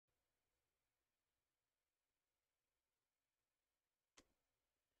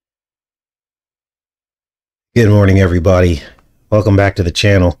Good morning, everybody. Welcome back to the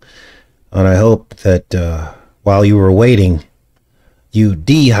channel. And I hope that while you were waiting, you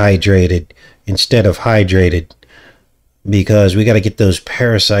dehydrated instead of hydrated, because we got to get those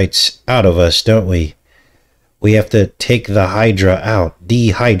parasites out of us, don't we? We have to take the hydra out,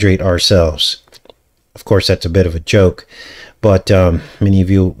 dehydrate ourselves. Of course, that's a bit of a joke, but many of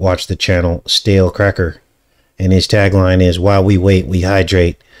you watch the channel Stale Cracker, and his tagline is, "While we wait, we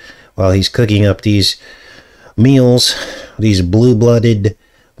hydrate." While he's cooking up these meals, these blue-blooded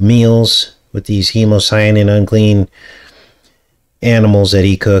meals with these hemocyanin unclean animals that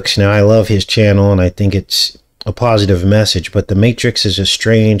he cooks. Now, I love his channel and I think it's a positive message, but the Matrix is a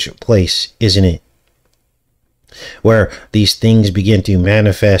strange place, isn't it? Where these things begin to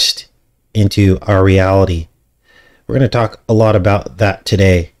manifest into our reality. We're going to talk a lot about that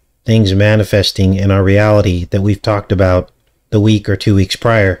today. Things manifesting in our reality that we've talked about the week or 2 weeks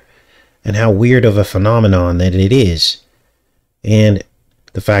prior, and how weird of a phenomenon that it is, and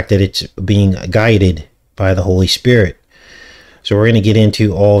the fact that it's being guided by the Holy Spirit. So we're going to get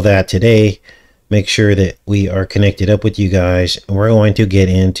into all that today, make sure that we are connected up with you guys, and we're going to get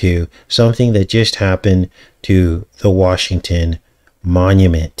into something that just happened to the Washington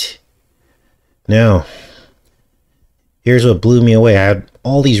Monument. Now, here's what blew me away. I had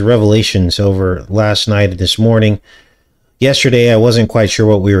all these revelations over last night and this morning. Yesterday, I wasn't quite sure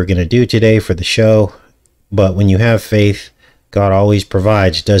what we were going to do today for the show, but when you have faith, God always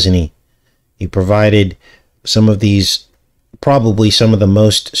provides, doesn't he? He provided some of these, probably some of the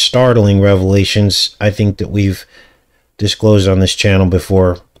most startling revelations I think that we've disclosed on this channel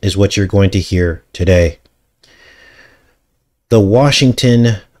before, is what you're going to hear today. The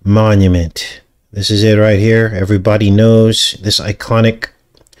Washington Monument. This is it right here. Everybody knows this iconic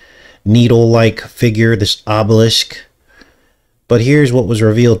needle-like figure, this obelisk. But here's what was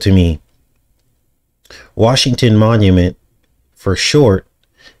revealed to me. Washington Monument, for short,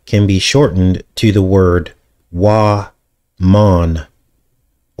 can be shortened to the word WA-MON,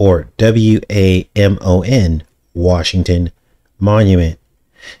 or W-A-M-O-N, Washington Monument.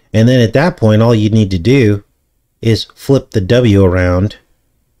 And then at that point, all you need to do is flip the W around,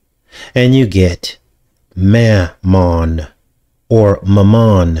 and you get Mammon, or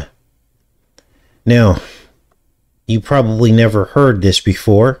Mammon. Now, you probably never heard this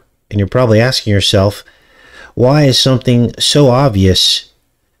before, and you're probably asking yourself, why is something so obvious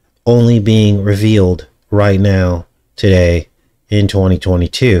only being revealed right now, today, in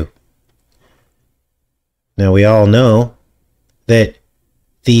 2022? Now, we all know that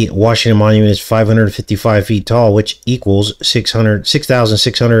the Washington Monument is 555 feet tall, which equals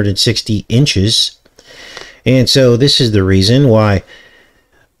 6,660 inches. And so this is the reason why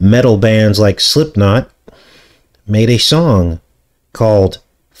metal bands like Slipknot made a song called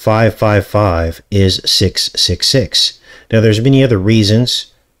 555 is 666. Now, there's many other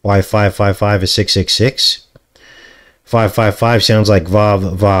reasons why 555 is 666. 555 sounds like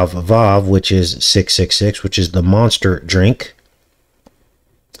Vav, Vav, Vav, which is 666, which is the monster drink.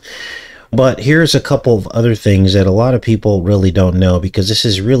 But here's a couple of other things that a lot of people really don't know, because this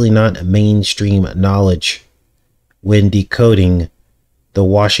is really not mainstream knowledge when decoding the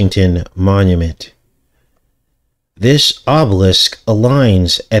Washington Monument. This obelisk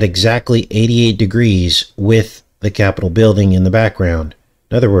aligns at exactly 88 degrees with the Capitol building in the background.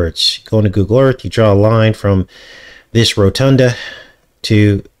 In other words, you go into Google Earth, you draw a line from this rotunda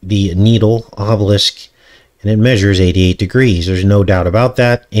to the needle obelisk, and it measures 88 degrees. There's no doubt about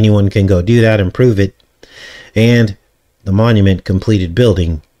that. Anyone can go do that and prove it. And the monument completed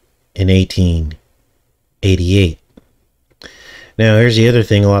building in 1888. Now, here's the other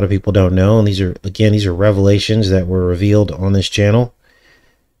thing a lot of people don't know, and these are revelations that were revealed on this channel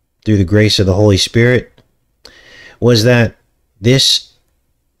through the grace of the Holy Spirit, was that this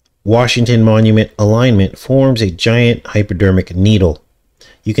Washington Monument alignment forms a giant hypodermic needle.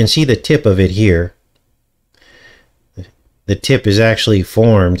 You can see the tip of it here. The tip is actually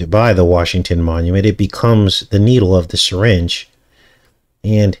formed by the Washington Monument. It becomes the needle of the syringe.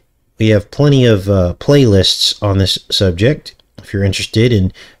 And we have plenty of playlists on this subject, if you're interested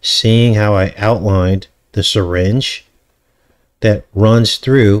in seeing how I outlined the syringe that runs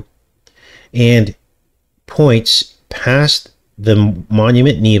through and points past the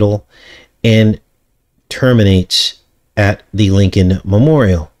monument needle and terminates at the Lincoln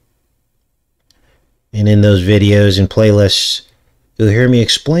Memorial. And in those videos and playlists, you'll hear me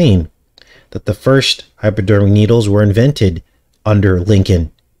explain that the first hypodermic needles were invented under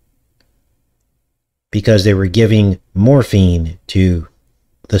Lincoln, because they were giving morphine to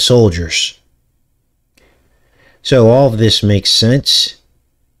the soldiers. So all of this makes sense,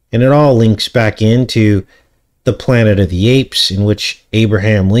 and it all links back into the Planet of the Apes, in which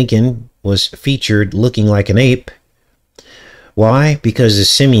Abraham Lincoln was featured looking like an ape. Why? Because the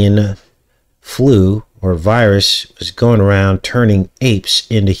simian flu or virus was going around turning apes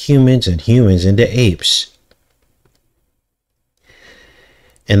into humans and humans into apes.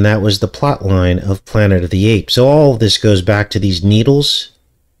 And that was the plot line of Planet of the Apes. So all of this goes back to these needles.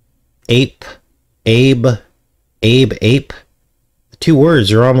 Ape, abe, ape. The two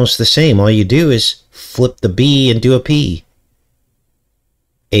words are almost the same. All you do is flip the B and do a P.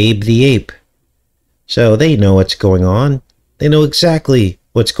 Abe the ape. So they know what's going on. They know exactly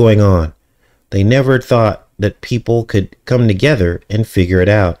what's going on. They never thought that people could come together and figure it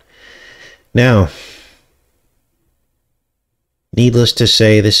out. Now, needless to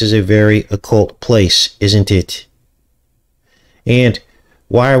say, this is a very occult place, isn't it? And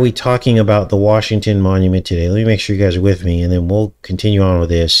why are we talking about the Washington Monument today? Let me make sure you guys are with me, and then we'll continue on with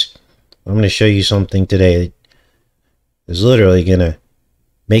this. I'm going to show you something today that is literally going to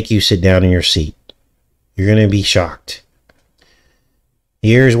make you sit down in your seat. You're going to be shocked.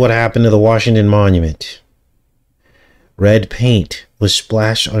 Here's what happened to the Washington Monument. Red paint was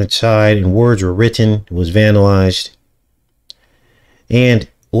splashed on its side and words were written. It was vandalized. And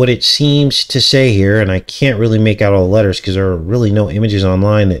what it seems to say here, and I can't really make out all the letters because there are really no images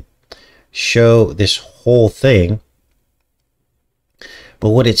online that show this whole thing. But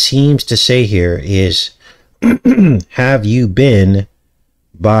what it seems to say here is, have you been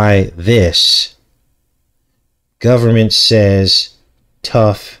by this? Government says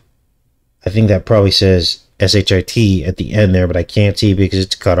tough. I think that probably says SHIT at the end there, but I can't see because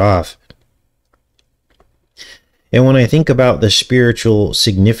it's cut off. And when I think about the spiritual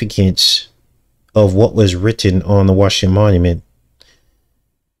significance of what was written on the Washington Monument,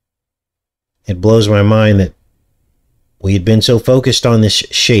 it blows my mind that we had been so focused on this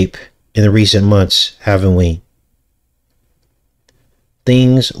shape in the recent months, haven't we?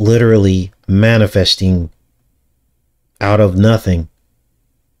 Things literally manifesting out of nothing,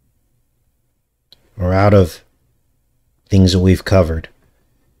 or out of things that we've covered.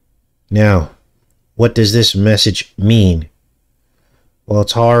 Now, what does this message mean? Well,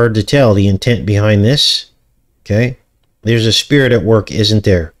 it's hard to tell the intent behind this. Okay? There's a spirit at work, isn't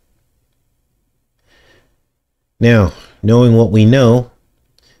there? Now, knowing what we know,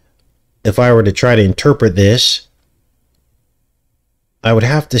 if I were to try to interpret this, I would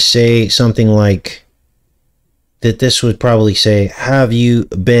have to say something like that this would probably say, have you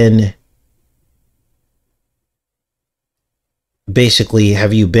been, basically,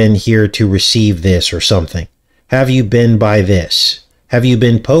 have you been here to receive this or something? Have you been by this? Have you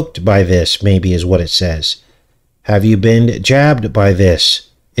been poked by this, maybe is what it says. Have you been jabbed by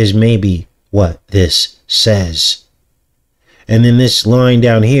this, is maybe what this says. And then this line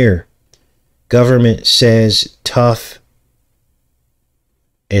down here, government says tough,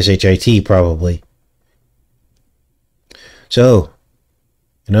 SHIT probably. So,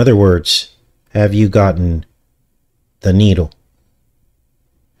 in other words, have you gotten the needle?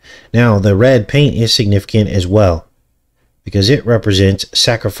 Now, the red paint is significant as well, because it represents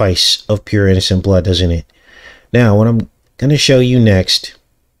sacrifice of pure innocent blood, doesn't it? Now, what I'm going to show you next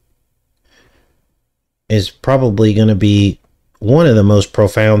is probably going to be one of the most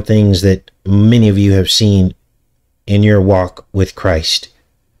profound things that many of you have seen in your walk with Christ.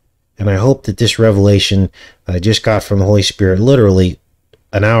 And I hope that this revelation I just got from the Holy Spirit literally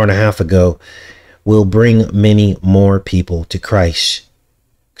an hour and a half ago will bring many more people to Christ.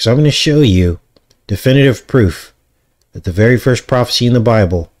 Because I'm going to show you definitive proof that the very first prophecy in the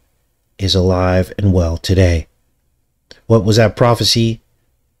Bible is alive and well today. What was that prophecy?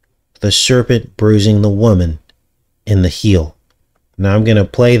 The serpent bruising the woman in the heel. Now I'm going to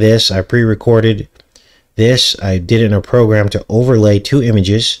play this. I pre-recorded this. I did it in a program to overlay 2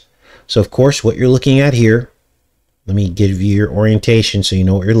 images. So, of course, what you're looking at here, let me give you your orientation so you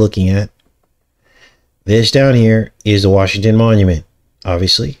know what you're looking at. This down here is the Washington Monument,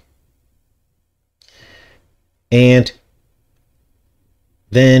 obviously. And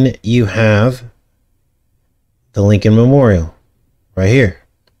then you have the Lincoln Memorial right here.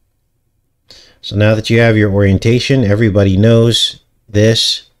 So now that you have your orientation, everybody knows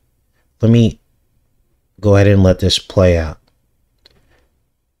this. Let me go ahead and let this play out.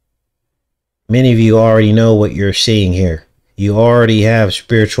 Many of you already know what you're seeing here. You already have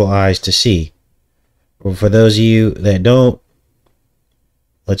spiritual eyes to see. But for those of you that don't,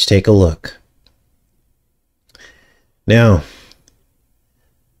 let's take a look. Now,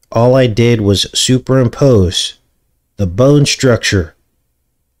 all I did was superimpose the bone structure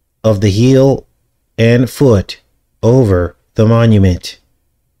of the heel and foot over the monument.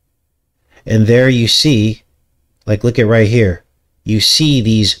 And there you see Like, look at right here. You see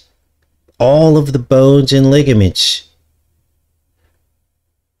these, all of the bones and ligaments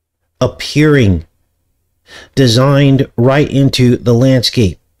appearing, designed right into the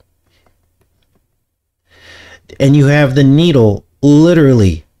landscape. And you have the needle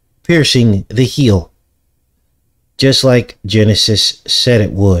literally piercing the heel, just like Genesis said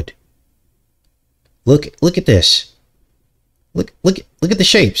it would. Look at this. Look at the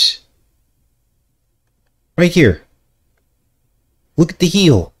shapes. Right here. Look at the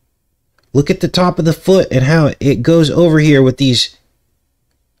heel. Look at the top of the foot and how it goes over here with these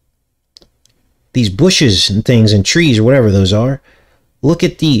bushes and things and trees or whatever those are. Look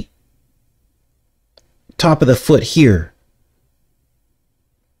at the top of the foot here.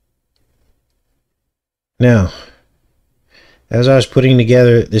 Now, as I was putting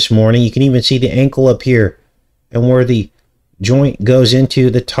together this morning, you can even see the ankle up here and where the joint goes into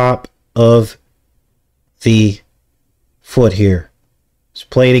the top of the foot here. Let's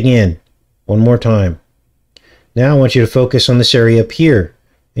play it again one more time. Now I want you to focus on this area up here,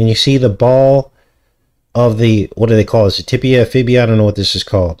 and you see the ball of the, what do they call this, a tibia, fibia, I don't know what this is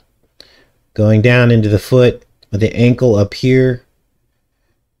called, going down into the foot with the ankle up here.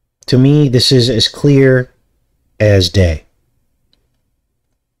 To me, this is as clear as day.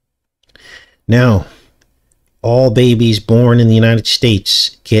 Now, all babies born in the United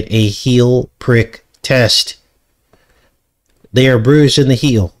States get a heel prick test. They are bruised in the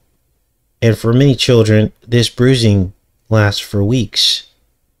heel. And for many children, this bruising lasts for weeks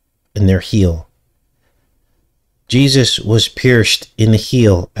in their heel. Jesus was pierced in the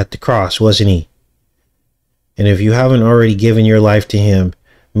heel at the cross, wasn't he? And if you haven't already given your life to him,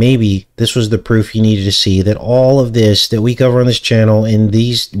 maybe this was the proof you needed to see that all of this that we cover on this channel and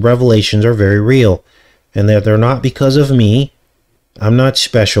these revelations are very real. And that they're not because of me. I'm not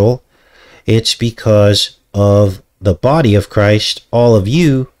special. It's because of the body of Christ, all of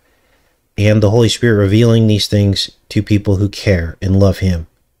you, and the Holy Spirit revealing these things to people who care and love him.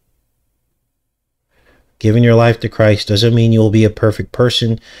 Giving your life to Christ doesn't mean you'll be a perfect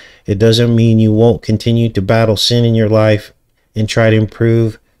person. It doesn't mean you won't continue to battle sin in your life and try to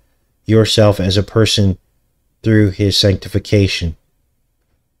improve yourself as a person through his sanctification.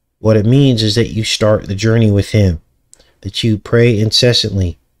 What it means is that you start the journey with him, that you pray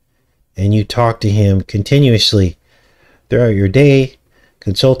incessantly, and you talk to him continuously throughout your day,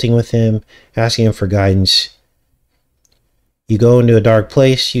 consulting with him, asking him for guidance. You go into a dark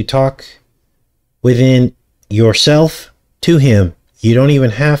place, you talk within yourself to him. You don't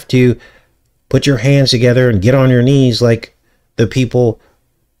even have to put your hands together and get on your knees like the people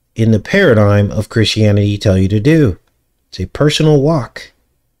in the paradigm of Christianity tell you to do. It's a personal walk.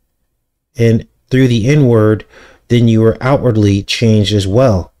 And through the inward, then you are outwardly changed as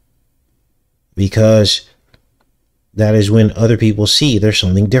well. Because that is when other people see there's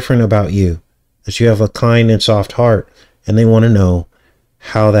something different about you. That you have a kind and soft heart. And they want to know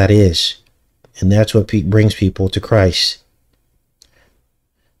how that is. And that's what brings people to Christ.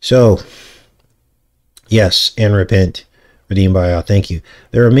 So, yes, and repent. Redeemed by all. Thank you.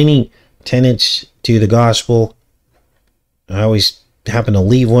 There are many tenets to the gospel. I always happen to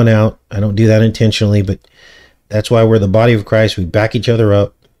leave one out. I don't do that intentionally, but that's why we're the body of Christ. We back each other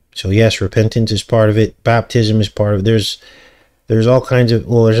up. So yes, repentance is part of it. Baptism is part of it. There's all kinds of,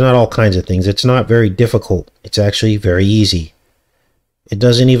 well, there's not all kinds of things. It's not very difficult. It's actually very easy. It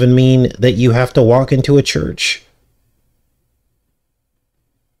doesn't even mean that you have to walk into a church.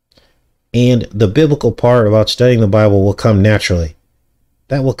 And the biblical part about studying the Bible will come naturally.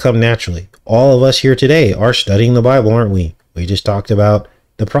 That will come naturally. All of us here today are studying the Bible, aren't we? We just talked about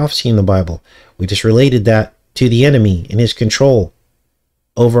the prophecy in the Bible. We just related that to the enemy and his control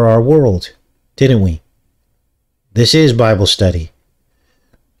over our world, didn't we? This is Bible study.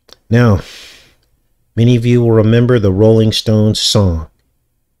 Now, many of you will remember the Rolling Stones song,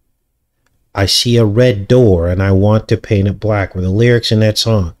 I see a red door and I want to paint it black, were the lyrics in that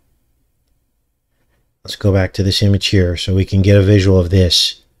song. Let's go back to this image here so we can get a visual of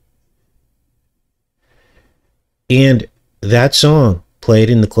this. And that song played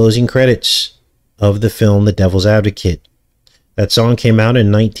in the closing credits of the film The Devil's Advocate. That song came out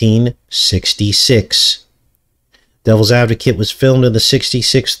in 1966. Devil's Advocate was filmed in the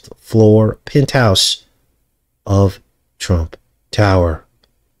 66th floor penthouse of Trump Tower.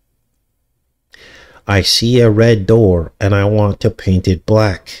 I see a red door and I want to paint it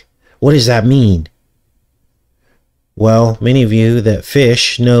black. What does that mean? Well, many of you that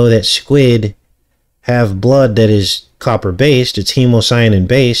fish know that squid have blood that is copper based. It's hemocyanin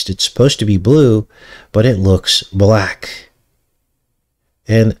based. It's supposed to be blue, but it looks black.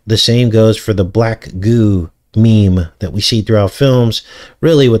 And the same goes for the black goo meme that we see throughout films.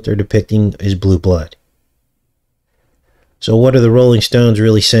 Really what they're depicting is blue blood. So what are the Rolling Stones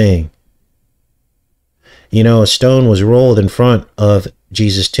really saying? You know, a stone was rolled in front of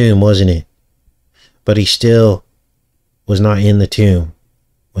Jesus' tomb, wasn't it? But he still was not in the tomb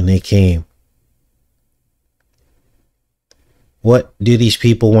when they came. What do these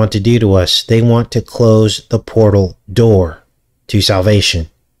people want to do to us? They want to close the portal door to salvation.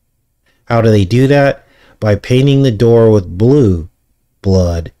 How do they do that? By painting the door with blue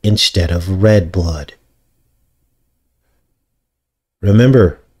blood instead of red blood.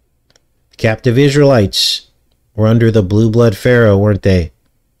 Remember, the captive Israelites were under the blue blood Pharaoh, weren't they?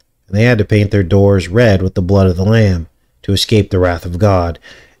 And they had to paint their doors red with the blood of the Lamb to escape the wrath of God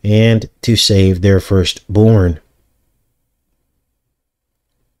and to save their firstborn.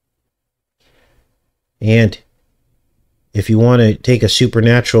 And if you want to take a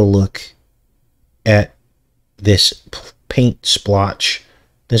supernatural look at this paint splotch,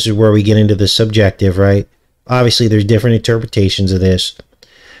 this is where we get into the subjective, right? Obviously, there's different interpretations of this.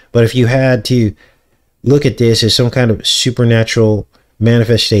 But if you had to look at this as some kind of supernatural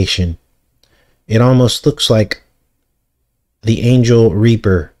manifestation, it almost looks like the angel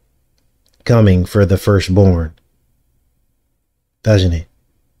reaper coming for the firstborn, doesn't it?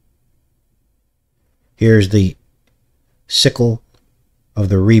 Here's the sickle of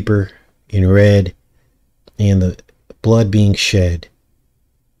the reaper in red and the blood being shed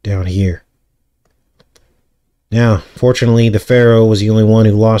down here. Now, fortunately, the Pharaoh was the only one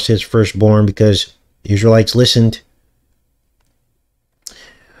who lost his firstborn because the Israelites listened.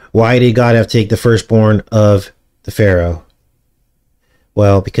 Why did God have to take the firstborn of the Pharaoh?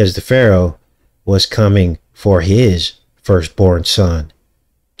 Well, because the Pharaoh was coming for his firstborn son,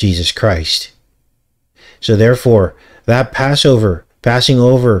 Jesus Christ. So therefore, that Passover, passing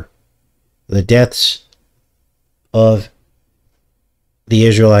over the deaths of the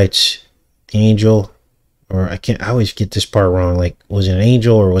Israelites, the angel, or I always get this part wrong. Like, was it an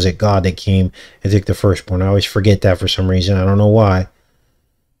angel or was it God that came and took the firstborn? I always forget that for some reason. I don't know why.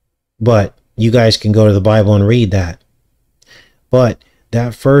 But you guys can go to the Bible and read that. But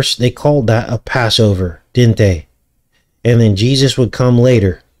that first, they called that a Passover, didn't they? And then Jesus would come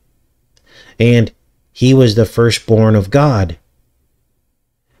later. And he was the firstborn of God.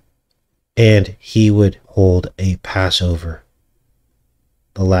 And he would hold a Passover,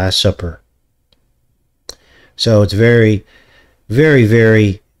 the Last Supper. So it's very, very,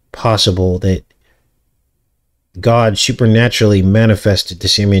 very possible that God supernaturally manifested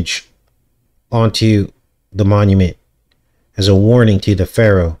this image onto the monument as a warning to the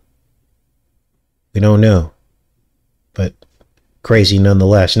Pharaoh. We don't know, but crazy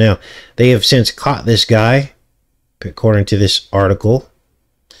nonetheless. Now, they have since caught this guy, according to this article.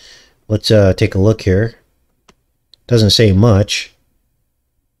 Let's take a look here. Doesn't say much.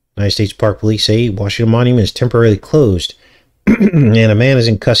 United States Park Police say Washington Monument is temporarily closed. And a man is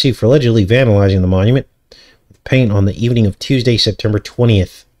in custody for allegedly vandalizing the monument with paint on the evening of Tuesday, September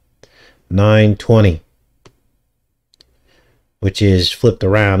 20th, 9:20. Which is flipped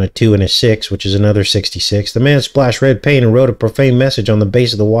around, a 2 and a 6, which is another 66. The man splashed red paint and wrote a profane message on the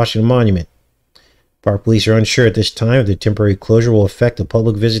base of the Washington Monument. Park police are unsure at this time if the temporary closure will affect the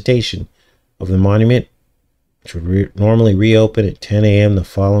public visitation of the monument, which would normally reopen at 10 a.m. the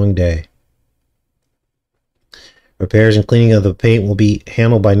following day. Repairs and cleaning of the paint will be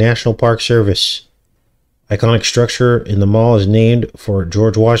handled by National Park Service. Iconic structure in the mall is named for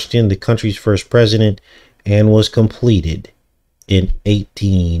George Washington, the country's first president, and was completed in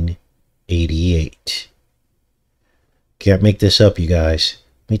 1888. Can't make this up, you guys.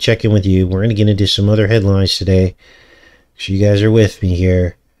 Let me check in with you. We're going to get into some other headlines today, so you guys are with me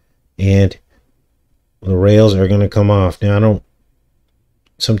here. And the rails are going to come off. Now, I don't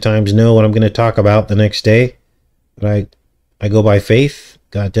sometimes know what I'm going to talk about the next day, but I go by faith.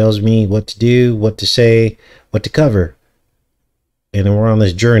 God tells me what to do, what to say, what to cover. And then we're on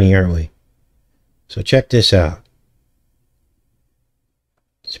this journey, aren't we? So check this out.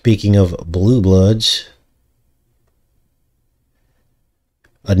 Speaking of blue bloods,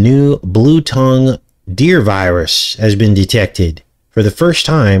 a new blue tongue deer virus has been detected for the first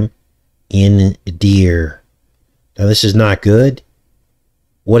time in deer. Now, this is not good.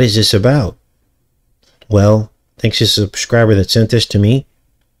 What is this about? Well, thanks to a subscriber that sent this to me.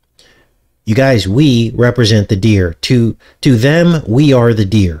 You guys, we represent the deer. To them, we are the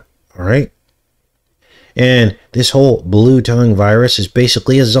deer. All right? And this whole blue tongue virus is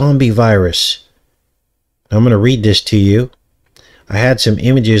basically a zombie virus. I'm going to read this to you. I had some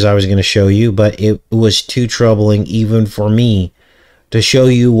images I was going to show you, but it was too troubling even for me to show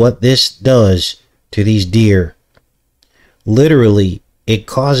you what this does to these deer. Literally, it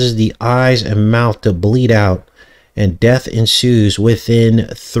causes the eyes and mouth to bleed out, and death ensues within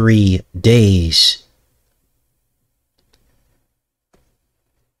 3 days.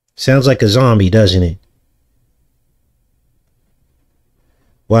 Sounds like a zombie, doesn't it?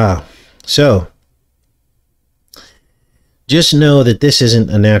 Wow. So, just know that this isn't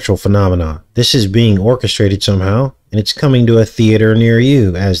a natural phenomenon. This is being orchestrated somehow, and it's coming to a theater near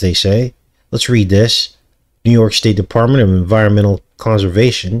you, as they say. Let's read this. New York State Department of Environmental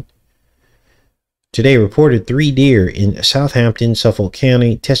Conservation today reported 3 deer in Southampton, Suffolk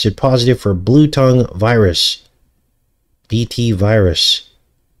County tested positive for blue tongue virus, BT virus.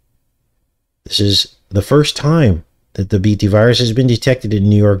 This is the first time that the BT virus has been detected in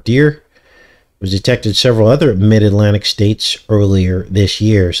New York deer. It was detected in several other mid-Atlantic states earlier this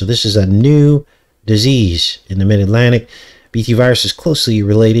year. So this is a new disease in the mid-Atlantic. BT virus is closely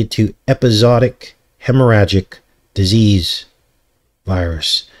related to episodic hemorrhagic disease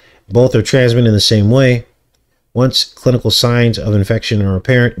virus. Both are transmitted in the same way. Once clinical signs of infection are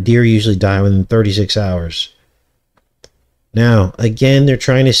apparent, deer usually die within 36 hours. Now, again, they're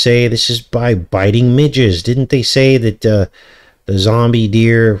trying to say this is by biting midges. Didn't they say that the zombie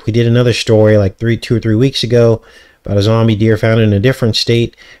deer, we did another story like 2 or 3 weeks ago about a zombie deer found in a different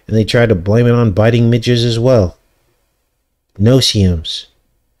state, and they tried to blame it on biting midges as well. No-see-ums.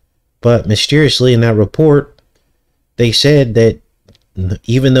 But mysteriously in that report, they said that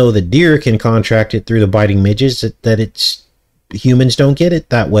even though the deer can contract it through the biting midges, that humans don't get it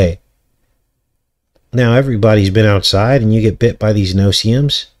that way. Now, everybody's been outside and you get bit by these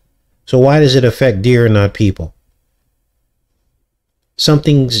no-see-ums. So why does it affect deer and not people?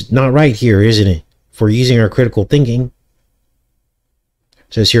 Something's not right here, isn't it? If we're using our critical thinking.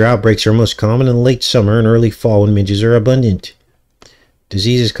 It says here, outbreaks are most common in late summer and early fall when midges are abundant.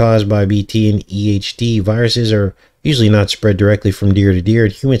 Diseases caused by BT and EHD viruses are usually not spread directly from deer to deer.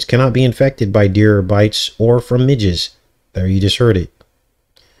 Humans cannot be infected by deer bites or from midges. There, you just heard it.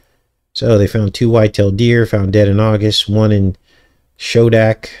 So they found 2 white-tailed deer found dead in August. One in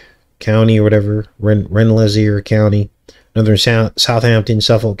Shodak County or whatever, Rensselaer County. Another in Southampton,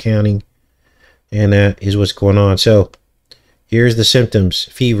 Suffolk County. And that is what's going on. So here's the symptoms: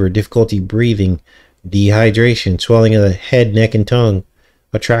 fever, difficulty breathing, dehydration, swelling of the head, neck, and tongue,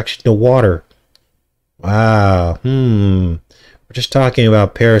 attraction to water. Wow. We're just talking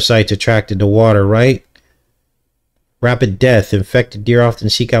about parasites attracted to water, right? Rapid death. Infected deer often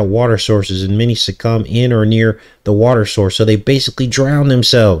seek out water sources, and many succumb in or near the water source, so they basically drown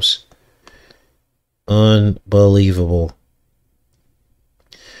themselves. Unbelievable.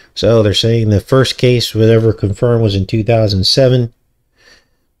 So they're saying the first case was ever confirmed was in 2007.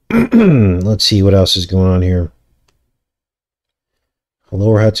 Let's see what else is going on here.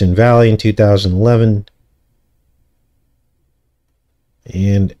 Lower Hudson Valley in 2011.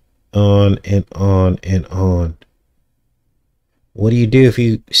 And on and on and on. What do you do if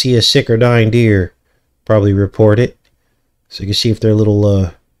you see a sick or dying deer? Probably report it, so you can see if their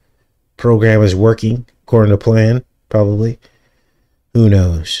little program is working according to plan. Probably. Who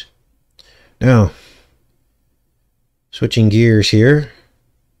knows? Now, switching gears here.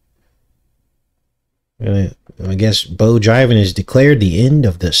 I guess Bo Jivin has declared the end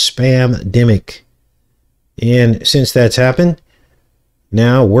of the spam-demic. And since that's happened,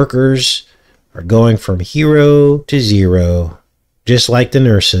 now workers are going from hero to zero. Just like the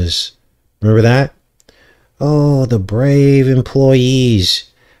nurses. Remember that? Oh, the brave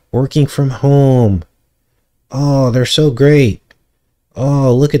employees working from home. Oh, they're so great.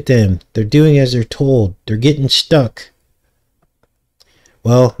 Oh, look at them. They're doing as they're told. They're getting stuck.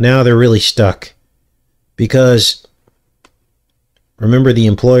 Well, now they're really stuck. Because, remember, the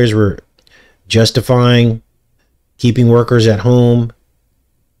employers were justifying keeping workers at home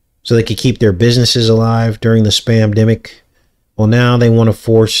so they could keep their businesses alive during the spam-demic. Well, now they want to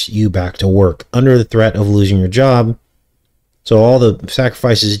force you back to work under the threat of losing your job. So all the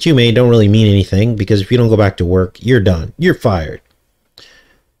sacrifices that you made don't really mean anything, because if you don't go back to work, you're done. You're fired.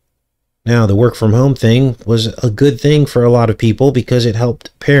 Now, the work from home thing was a good thing for a lot of people because it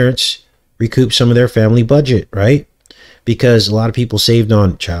helped parents recoup some of their family budget, right? Because a lot of people saved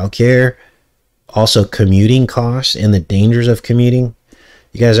on childcare, also commuting costs and the dangers of commuting.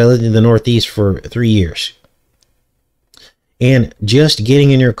 You guys, I lived in the Northeast for 3 years. And just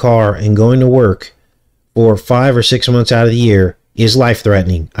getting in your car and going to work for 5 or 6 months out of the year is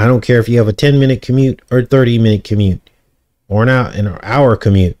life-threatening. I don't care if you have a 10-minute commute or a 30-minute commute or an hour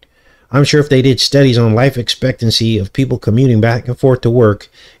commute. I'm sure if they did studies on life expectancy of people commuting back and forth to work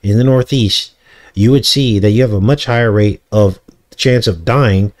in the Northeast, you would see that you have a much higher rate of chance of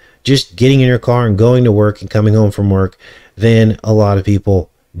dying just getting in your car and going to work and coming home from work than a lot of people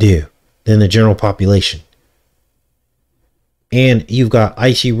do, than the general population. And you've got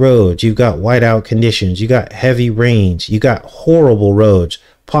icy roads, you've got whiteout conditions, you got heavy rains, you got horrible roads,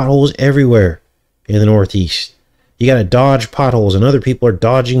 potholes everywhere in the Northeast. You got to dodge potholes, and other people are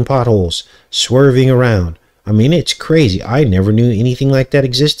dodging potholes, swerving around. I mean, it's crazy. I never knew anything like that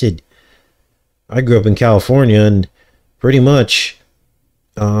existed. I grew up in California, and pretty much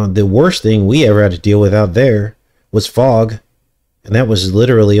the worst thing we ever had to deal with out there was fog. And that was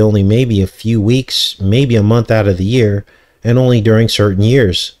literally only maybe a few weeks, maybe a month out of the year, and only during certain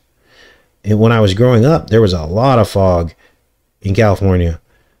years. And when I was growing up, there was a lot of fog in California.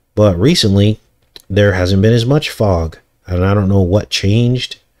 But recently, there hasn't been as much fog. And I don't know what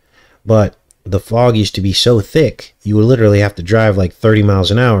changed, but the fog used to be so thick, you would literally have to drive like 30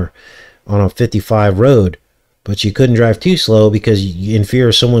 miles an hour on a 55 road. But you couldn't drive too slow because you in fear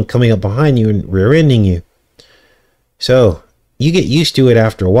of someone coming up behind you and rear-ending you. So you get used to it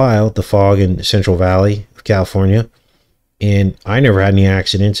after a while, the fog in the Central Valley of California. And I never had any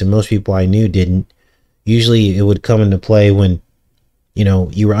accidents, and most people I knew didn't. Usually it would come into play when, you know,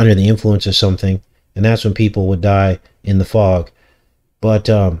 you were under the influence of something, and that's when people would die in the fog. But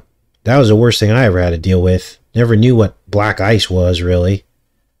that was the worst thing I ever had to deal with. Never knew what black ice was, really.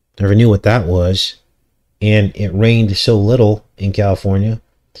 Never knew what that was. And it rained so little in California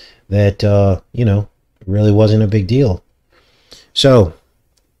that, you know, it really wasn't a big deal. So,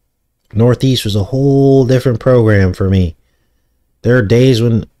 Northeast was a whole different program for me. There are days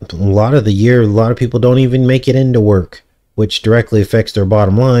when a lot of the year, a lot of people don't even make it into work, which directly affects their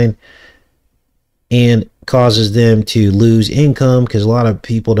bottom line and causes them to lose income because a lot of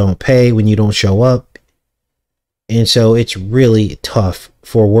people don't pay when you don't show up. And so it's really tough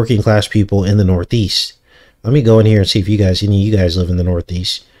for working class people in the Northeast. Let me go in here and see if any of you guys live in the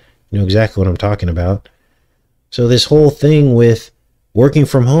Northeast. You know exactly what I'm talking about. So this whole thing with working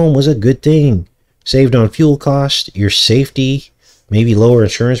from home was a good thing. Saved on fuel costs, your safety, maybe lower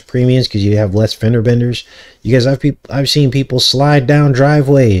insurance premiums because you have less fender benders. You guys, I've seen people slide down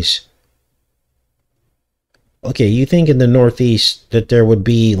driveways. Okay, you think in the Northeast that there would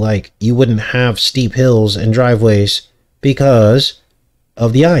be like, you wouldn't have steep hills and driveways because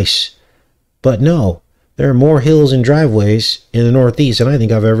of the ice. But no, there are more hills and driveways in the Northeast than I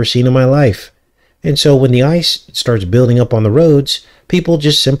think I've ever seen in my life. And so when the ice starts building up on the roads, people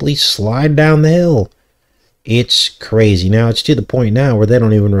just simply slide down the hill. It's crazy. Now, it's to the point now where they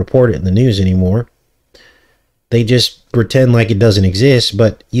don't even report it in the news anymore. They just pretend like it doesn't exist,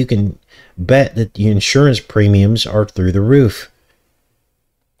 but you can bet that the insurance premiums are through the roof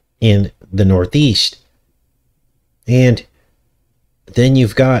in the Northeast. And then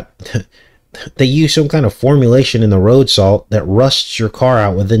you've got, they use some kind of formulation in the road salt that rusts your car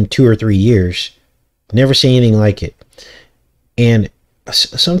out within 2 or 3 years. Never seen anything like it. And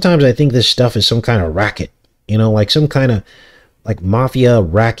sometimes I think this stuff is some kind of racket. You know, like some kind of like mafia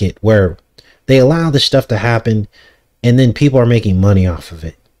racket where they allow this stuff to happen and then people are making money off of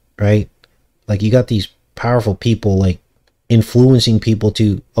it, right? Like you got these powerful people like influencing people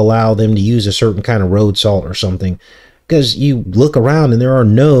to allow them to use a certain kind of road salt or something. Because you look around and there are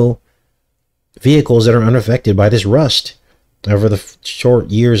no vehicles that are unaffected by this rust. Over the short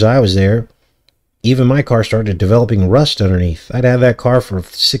years I was there, even my car started developing rust underneath. I'd had that car for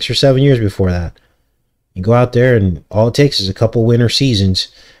 6 or 7 years before that. You go out there and all it takes is a couple winter seasons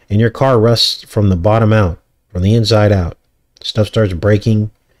and your car rusts from the bottom out, from the inside out. Stuff starts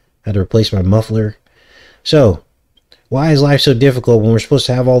breaking. Had to replace my muffler. So, why is life so difficult when we're supposed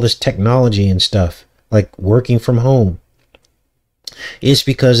to have all this technology and stuff, like working from home? It's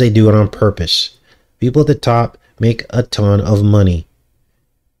because they do it on purpose. People at the top make a ton of money.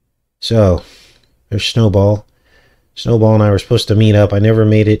 So, there's Snowball. Snowball and I were supposed to meet up. I never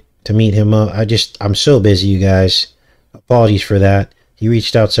made it to meet him up. I'm so busy, you guys. Apologies for that. He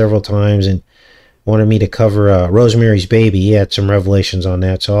reached out several times and wanted me to cover Rosemary's Baby. He had some revelations on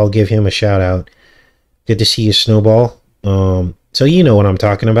that, so I'll give him a shout out. Good to see you, Snowball. So you know what I'm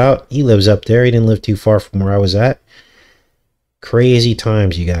talking about. He lives up there. He didn't live too far from where I was at. Crazy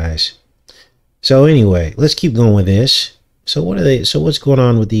times, you guys. So anyway, let's keep going with this. So what's going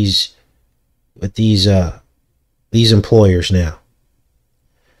on with these employers now?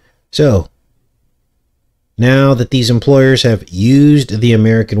 So now that these employers have used the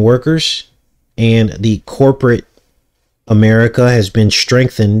American workers and the corporate America has been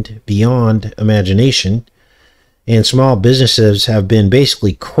strengthened beyond imagination, and small businesses have been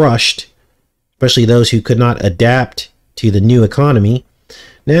basically crushed, especially those who could not adapt to the new economy,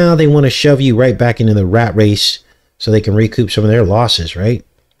 now they want to shove you right back into the rat race so they can recoup some of their losses, right?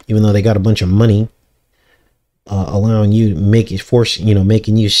 even though they got a bunch of money, allowing you to making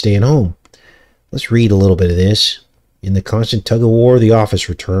you stay at home. Let's read a little bit of this. In the constant tug of war of the office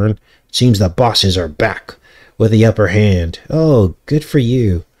return, it seems that bosses are back with the upper hand. Oh, good for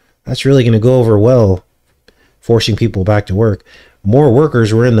you. That's really going to go over well, forcing people back to work. More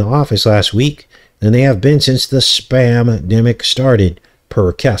workers were in the office last week than they have been since the spam-demic started,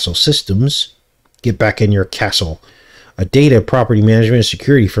 per Castle Systems. Get back in your castle. A data property management and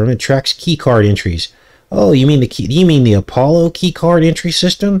security firm that tracks keycard entries. Oh, you mean the Apollo keycard entry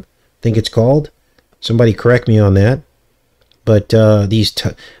system? I think it's called. Somebody correct me on that. But these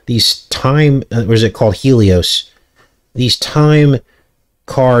time, what is it called? Helios. These time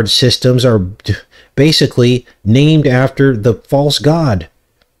card systems are basically named after the false god.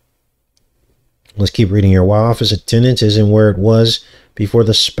 Let's keep reading here. While office attendance isn't where it was before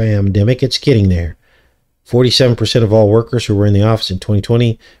the spam-demic, it's getting there. 47% of all workers who were in the office in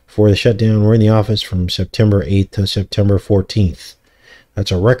 2020 before the shutdown were in the office from September 8th to September 14th.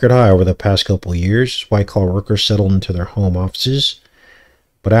 That's a record high over the past couple of years. White-collar workers settled into their home offices.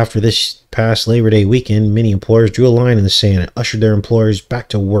 But after this past Labor Day weekend, many employers drew a line in the sand and ushered their employees back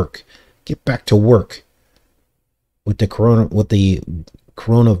to work. Get back to work. With the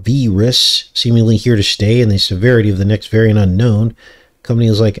coronavirus seemingly here to stay and the severity of the next variant unknown,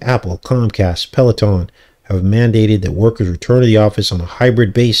 companies like Apple, Comcast, Peloton have mandated that workers return to the office on a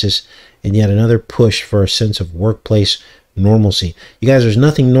hybrid basis, and yet another push for a sense of workplace normalcy. You guys, there's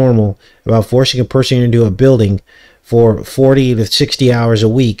nothing normal about forcing a person into a building for 40 to 60 hours a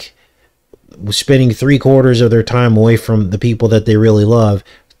week, spending 3/4 of their time away from the people that they really love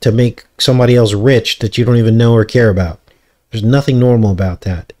to make somebody else rich that you don't even know or care about. There's nothing normal about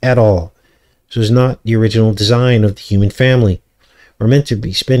that at all. This was not the original design of the human family. We're meant to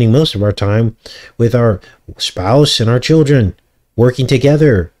be spending most of our time with our spouse and our children, working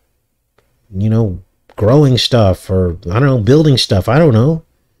together, growing stuff, or I don't know, building stuff. I don't know.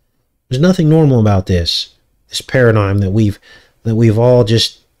 There's nothing normal about this paradigm that we've all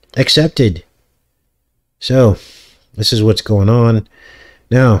just accepted. So this is what's going on.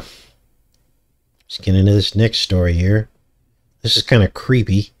 Now, let's get into this next story here. This is kind of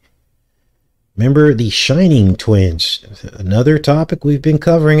creepy. Remember the Shining twins? Another topic we've been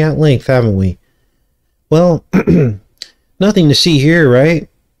covering at length, haven't we? Well, nothing to see here, right?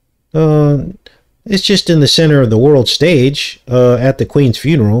 It's just in the center of the world stage at the Queen's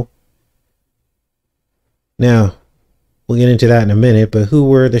funeral. Now, we'll get into that in a minute, but who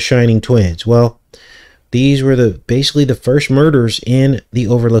were the Shining twins? Well, these were basically the first murders in the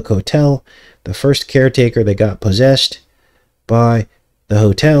Overlook Hotel, the first caretaker that got possessed by the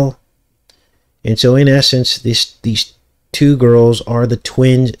hotel. And so in essence, these two girls are the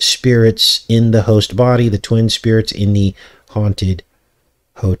twin spirits in the host body, the twin spirits in the haunted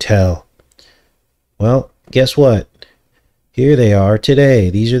hotel. Well, guess what? Here they are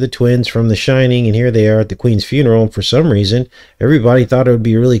today. These are the twins from The Shining, and here they are at the Queen's funeral. And for some reason, everybody thought it would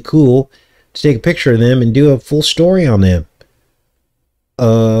be really cool to take a picture of them and do a full story on them.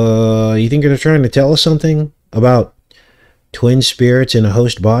 You think they're trying to tell us something about twin spirits in a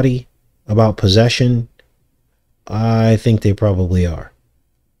host body? About possession? I think they probably are.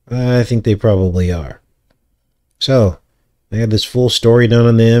 I think they probably are. So, they had this full story done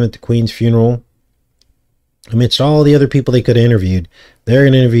on them at the Queen's funeral. Amidst all the other people they could have interviewed, they're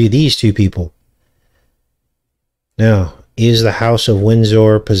going to interview these two people. Now, is the House of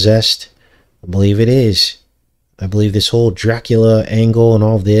Windsor possessed? I believe it is. I believe this whole Dracula angle and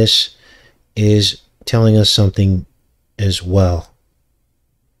all of this is telling us something as well.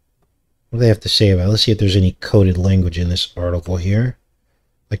 What do they have to say about it? Let's see if there's any coded language in this article here.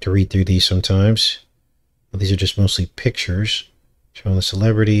 I like to read through these sometimes. Well, these are just mostly pictures showing the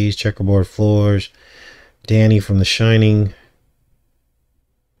celebrities, checkerboard floors, Danny from The Shining.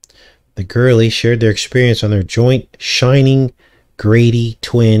 The girlies shared their experience on their joint Shining Grady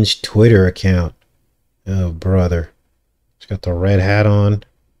Twins Twitter account. Oh, brother. He's got the red hat on.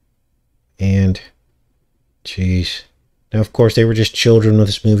 And, jeez. Now, of course, they were just children of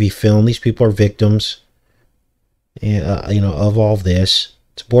this movie film. These people are victims, of all of this.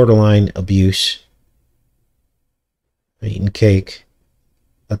 It's borderline abuse. Eating cake.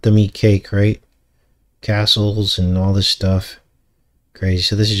 Let them eat cake, right? Castles and all this stuff. Crazy.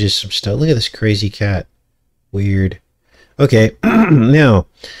 So this is just some stuff. Look at this crazy cat. Weird. Okay, now,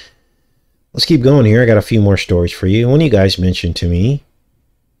 let's keep going here. I got a few more stories for you. One of you guys mentioned to me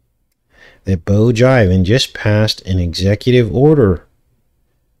that Bo Jiven just passed an executive order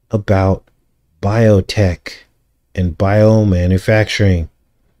about biotech and biomanufacturing.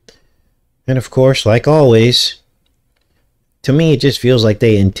 And of course, like always, to me, it just feels like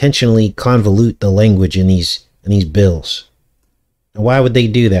they intentionally convolute the language in these bills. Now, why would they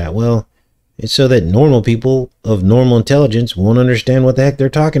do that? Well, it's so that normal people of normal intelligence won't understand what the heck they're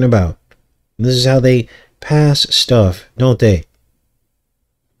talking about. And this is how they pass stuff, don't they?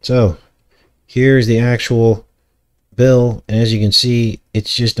 So, here's the actual bill, and as you can see,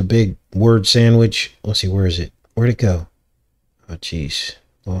 it's just a big word sandwich. Let's see, where is it? Where'd it go? Oh, jeez,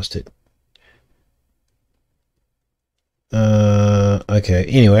 lost it. Okay,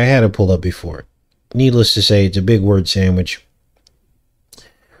 anyway, I had it pulled up before. Needless to say, it's a big word sandwich.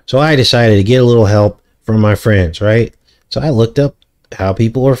 So I decided to get a little help from my friends, right? So I looked up how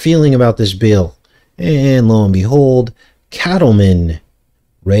people are feeling about this bill. And lo and behold, cattlemen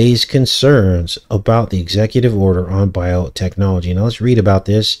raised concerns about the executive order on biotechnology. Now let's read about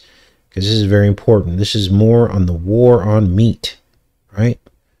this, because this is very important. This is more on the war on meat, right?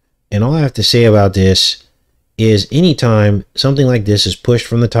 And all I have to say about this is anytime something like this is pushed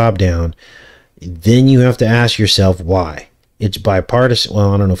from the top down, then you have to ask yourself why. It's bipartisan.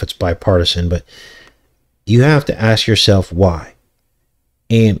 Well, I don't know if it's bipartisan, but you have to ask yourself why.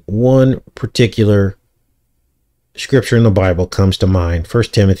 And one particular scripture in the Bible comes to mind, 1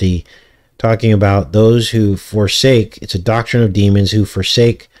 Timothy, talking about those who forsake, it's a doctrine of demons, who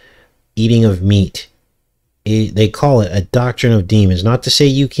forsake eating of meat. They call it a doctrine of demons. Not to say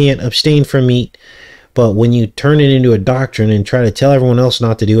you can't abstain from meat, but when you turn it into a doctrine and try to tell everyone else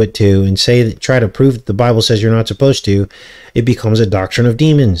not to do it too, and say that, try to prove that the Bible says you're not supposed to, it becomes a doctrine of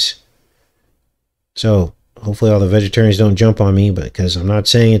demons. So hopefully all the vegetarians don't jump on me, but because I'm not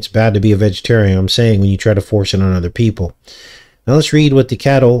saying it's bad to be a vegetarian, I'm saying when you try to force it on other people. Now let's read what the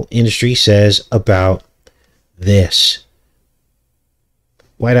cattle industry says about this.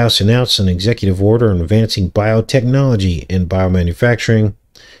 White House announced an executive order on advancing biotechnology and biomanufacturing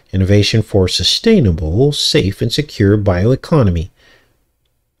innovation for sustainable, safe, and secure bioeconomy.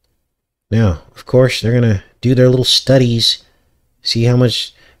 Now, of course, they're going to do their little studies, see how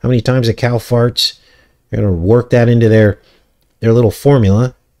many times a cow farts. They're going to work that into their little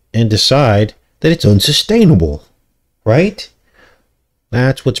formula and decide that it's unsustainable, right?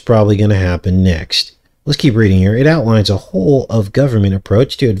 That's what's probably going to happen next. Let's keep reading here. It outlines a whole of government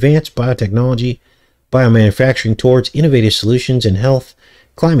approach to advance biotechnology, biomanufacturing towards innovative solutions in health,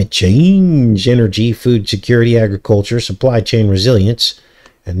 climate change, energy, food security, agriculture, supply chain resilience,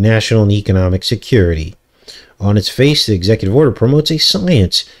 and national and economic security. On its face, the executive order promotes a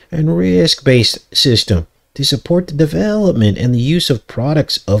science and risk-based system to support the development and the use of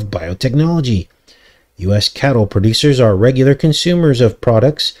products of biotechnology. U.S. cattle producers are regular consumers of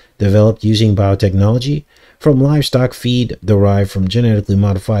products developed using biotechnology, from livestock feed derived from genetically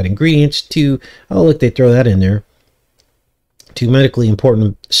modified ingredients to, oh look, they throw that in there, to medically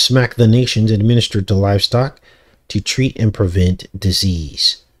important smack the nations administered to livestock to treat and prevent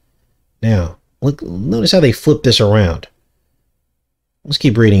disease. Now, look, notice how they flip this around. Let's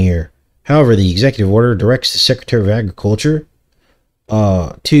keep reading here. However, the executive order directs the Secretary of Agriculture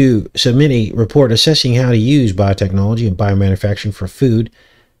to submit a report assessing how to use biotechnology and biomanufacturing for food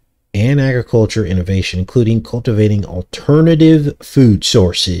and agriculture innovation, including cultivating alternative food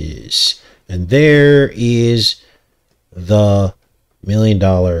sources. And there is the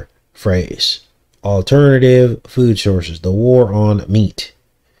million-dollar phrase. Alternative food sources, the war on meat.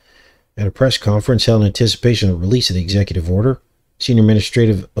 At a press conference held in anticipation of the release of the executive order, senior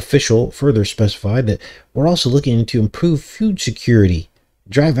administrative official further specified that we're also looking to improve food security,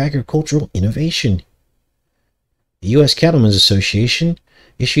 drive agricultural innovation. The U.S. Cattlemen's Association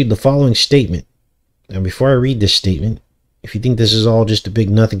issued the following statement. Now, before I read this statement, if you think this is all just a big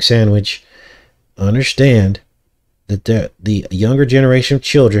nothing sandwich, understand that the younger generation of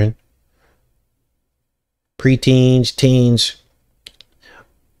children, preteens, teens,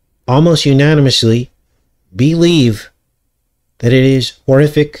 almost unanimously believe that it is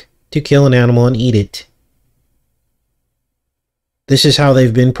horrific to kill an animal and eat it. This is how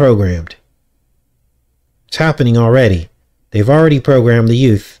they've been programmed. It's happening already. They've already programmed the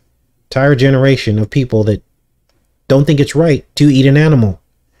youth, entire generation of people that don't think it's right to eat an animal.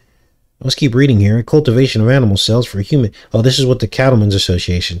 Let's keep reading here. Cultivation of animal cells for human... Oh, this is what the Cattlemen's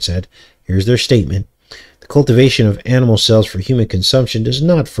Association said. Here's their statement. The cultivation of animal cells for human consumption does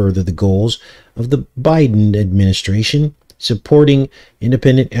not further the goals of the Biden administration supporting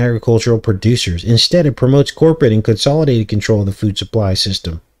independent agricultural producers. Instead, it promotes corporate and consolidated control of the food supply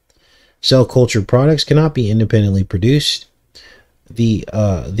system. Cell culture products cannot be independently produced. The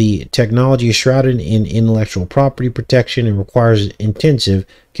technology is shrouded in intellectual property protection and requires intensive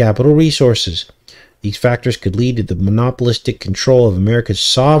capital resources. These factors could lead to the monopolistic control of America's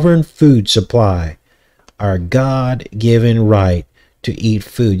sovereign food supply. our God-given right to eat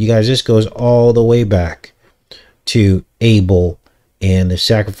food. You guys, this goes all the way back to Abel and the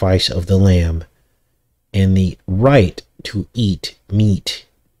sacrifice of the lamb and the right to eat meat.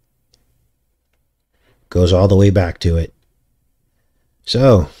 Goes all the way back to it.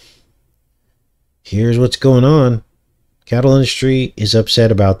 So, here's what's going on. Cattle industry is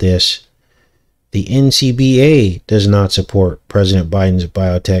upset about this. The NCBA does not support President Biden's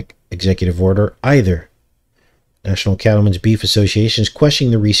biotech executive order either. National Cattlemen's Beef Association is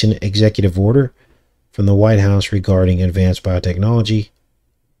questioning the recent executive order from the White House regarding advanced biotechnology.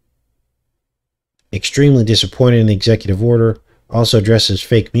 Extremely disappointed in the executive order. Also addresses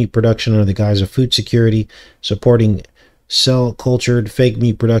fake meat production under the guise of food security. Supporting cell-cultured fake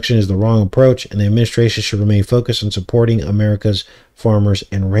meat production is the wrong approach, and the administration should remain focused on supporting America's farmers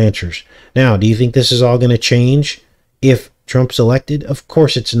and ranchers. Now, do you think this is all going to change if Trump's elected? Of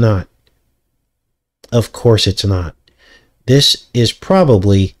course it's not. Of course it's not. This is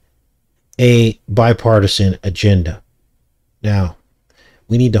probably a bipartisan agenda. Now,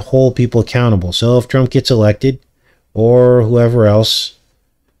 we need to hold people accountable. So if Trump gets elected, or whoever else,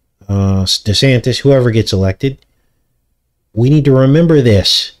 DeSantis, whoever gets elected, we need to remember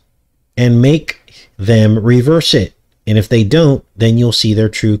this and make them reverse it. And if they don't, then you'll see their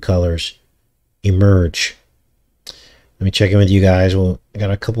true colors emerge. Let me check in with you guys. Well, I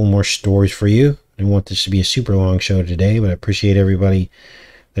got a couple more stories for you. I didn't want this to be a super long show today, but I appreciate everybody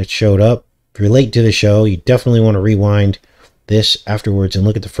that showed up. If you're late to the show, you definitely want to rewind this afterwards and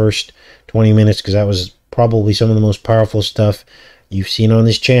look at the first 20 minutes, because that was probably some of the most powerful stuff you've seen on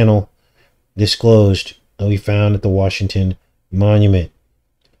this channel disclosed that we found at the Washington Monument.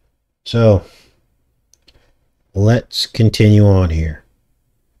 So let's continue on here.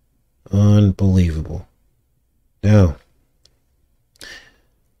 Unbelievable. Now,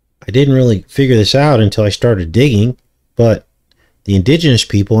 I didn't really figure this out until I started digging, but the indigenous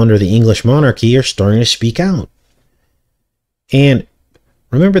people under the English monarchy are starting to speak out. And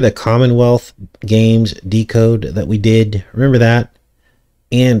remember the Commonwealth Games decode that we did? Remember that?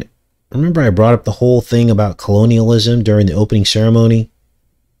 And remember I brought up the whole thing about colonialism during the opening ceremony?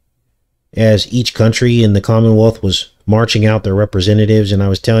 As each country in the Commonwealth was marching out their representatives, and I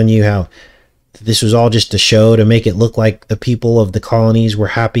was telling you how this was all just a show to make it look like the people of the colonies were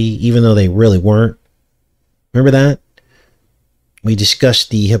happy, even though they really weren't. Remember that? We discussed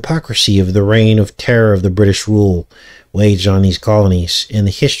the hypocrisy of the reign of terror of the British rule waged on these colonies and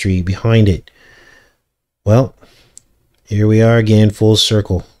the history behind it. Well, here we are again, full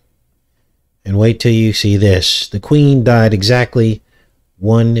circle. And wait till you see this. The Queen died exactly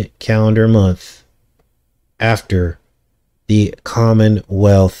 1 calendar month after the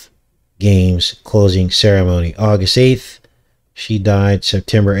Commonwealth Games closing ceremony. August 8th, she died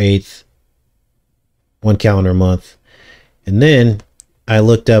September 8th, 1 calendar month. And then I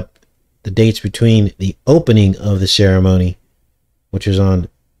looked up the dates between the opening of the ceremony, which was on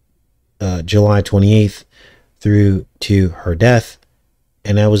July 28th, through to her death,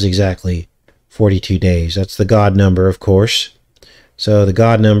 and that was exactly 42 days. That's the God number, of course. So the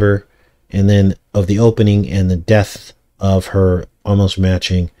God number, and then of the opening and the death of her, almost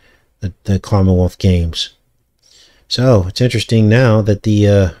matching the Commonwealth Games. So it's interesting now that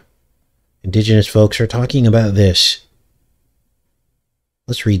the indigenous folks are talking about this.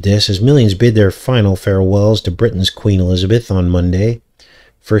 Let's read this. As millions bid their final farewells to Britain's Queen Elizabeth on Monday,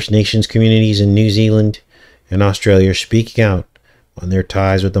 First Nations communities in New Zealand and Australia are speaking out on their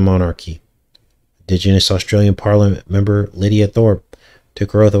ties with the monarchy. Indigenous Australian Parliament member Lydia Thorpe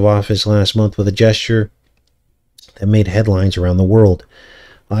took her oath of office last month with a gesture that made headlines around the world.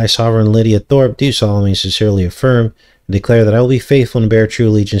 I, Sovereign Lydia Thorpe, do solemnly and sincerely affirm and declare that I will be faithful and bear true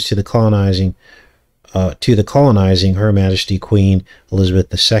allegiance to the colonizing Her Majesty Queen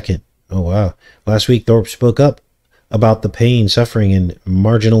Elizabeth II. Oh, wow. Last week, Thorpe spoke up about the pain, suffering, and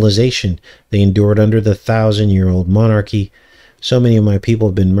marginalization they endured under the 1,000-year-old monarchy. So many of my people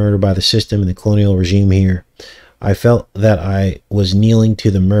have been murdered by the system and the colonial regime here. I felt that I was kneeling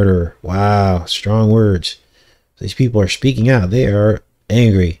to the murderer. Wow, strong words. These people are speaking out. They are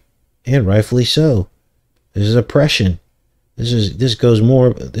angry, and rightfully so. This is oppression. This goes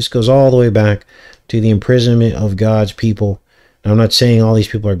all the way back to the imprisonment of God's people. Now, I'm not saying all these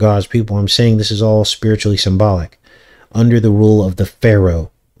people are God's people. I'm saying this is all spiritually symbolic, under the rule of the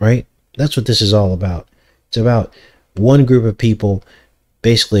Pharaoh, right? That's what this is all about. It's about one group of people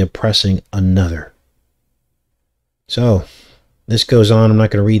basically oppressing another. So this goes on. I'm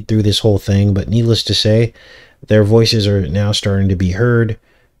not going to read through this whole thing, but needless to say, their voices are now starting to be heard.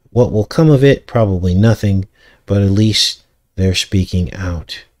 What will come of it? Probably nothing, but at least they're speaking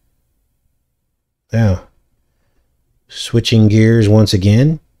out. Now, Switching gears once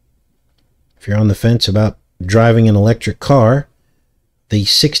again. If you're on the fence about driving an electric car, the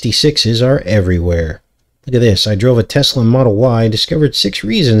 66s are everywhere. Look at this. I drove a Tesla Model Y and discovered 6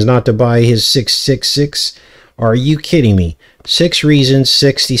 reasons not to buy his 666. Are you kidding me? 6 reasons,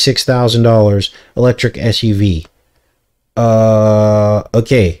 $66,000 electric SUV.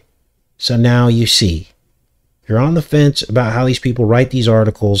 Okay. So now you see. If you're on the fence about how these people write these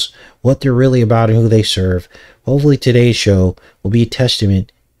articles, what they're really about and who they serve, hopefully today's show will be a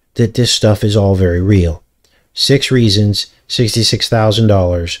testament that this stuff is all very real. 6 reasons,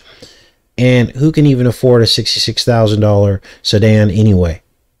 $66,000. And who can even afford a $66,000 sedan anyway?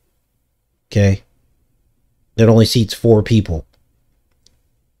 Okay. That only seats 4 people.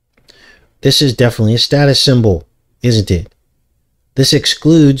 This is definitely a status symbol, isn't it? This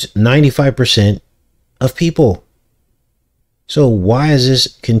excludes 95% of people. So why is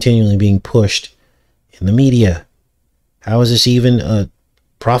this continually being pushed in the media? How is this even a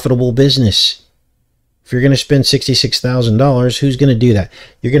profitable business? If you're going to spend $66,000, who's going to do that?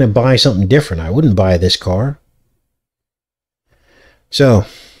 You're going to buy something different. I wouldn't buy this car. So,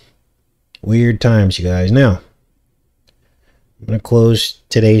 weird times, you guys. Now, I'm going to close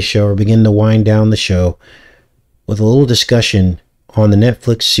today's show, or begin to wind down the show, with a little discussion on the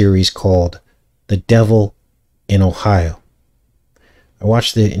Netflix series called The Devil in Ohio. I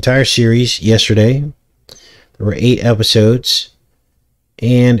watched the entire series yesterday. There were 8 episodes,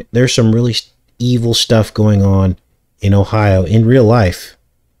 and there's some really evil stuff going on in Ohio in real life.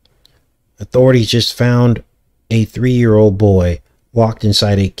 Authorities just found a 3-year-old boy locked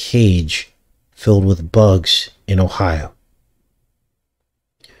inside a cage filled with bugs in Ohio.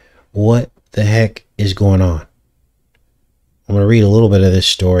 What the heck is going on? I'm going to read a little bit of this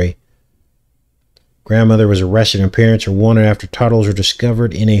story. Grandmother was arrested and parents are wanted after toddlers were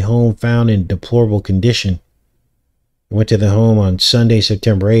discovered in a home found in deplorable condition. They went to the home on Sunday,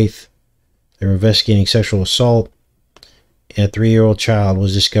 September 8th. They were investigating sexual assault, and a 3-year-old child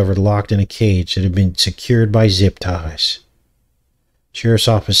was discovered locked in a cage that had been secured by zip ties. Sheriff's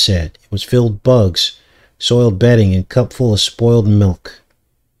office said it was filled with bugs, soiled bedding, and cup full of spoiled milk.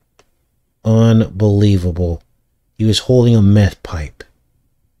 Unbelievable. He was holding a meth pipe.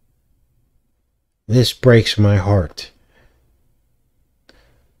 This breaks my heart.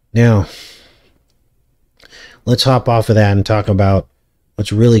 Now, let's hop off of that and talk about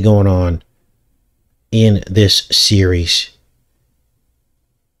what's really going on in this series.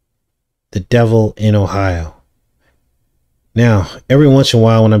 The Devil in Ohio. Now, every once in a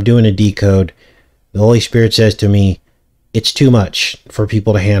while when I'm doing a decode, the Holy Spirit says to me, it's too much for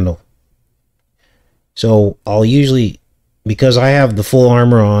people to handle. So I'll usually, because I have the full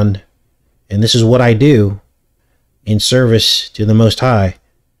armor on, and this is what I do in service to the Most High,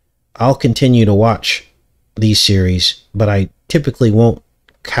 I'll continue to watch these series, but I typically won't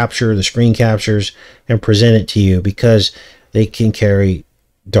capture the screen captures and present it to you because they can carry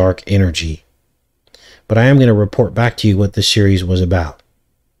dark energy. But I am going to report back to you what this series was about.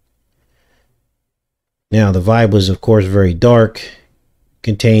 Now, the vibe was, of course, very dark,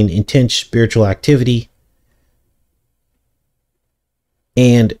 contained intense spiritual activity,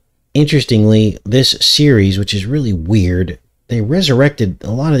 and interestingly, this series, which is really weird, they resurrected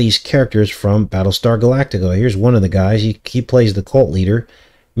a lot of these characters from Battlestar Galactica. Here's one of the guys. He plays the cult leader.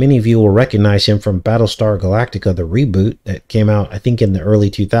 Many of you will recognize him from Battlestar Galactica, the reboot that came out, I think, in the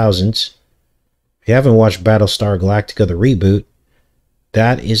early 2000s. If you haven't watched Battlestar Galactica, the reboot,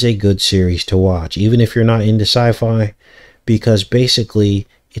 that is a good series to watch, even if you're not into sci-fi, because basically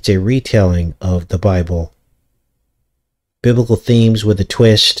it's a retelling of the Bible. Biblical themes with a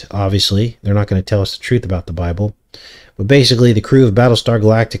twist, obviously. They're not going to tell us the truth about the Bible. But basically, the crew of Battlestar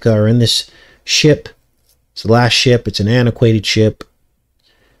Galactica are in this ship. It's the last ship. It's an antiquated ship.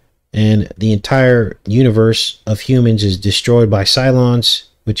 And the entire universe of humans is destroyed by Cylons,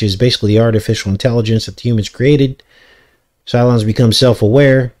 which is basically the artificial intelligence that the humans created. Cylons become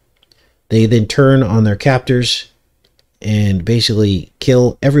self-aware. They then turn on their captors and basically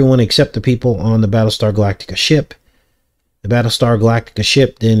kill everyone except the people on the Battlestar Galactica ship. The Battlestar Galactica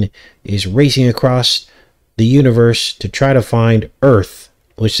ship then is racing across the universe to try to find Earth,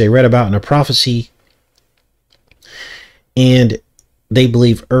 which they read about in a prophecy. And they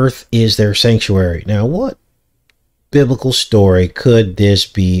believe Earth is their sanctuary. Now, what biblical story could this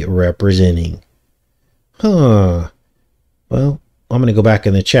be representing? Well, I'm going to go back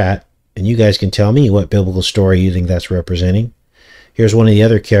in the chat, and you guys can tell me what biblical story you think that's representing. Here's one of the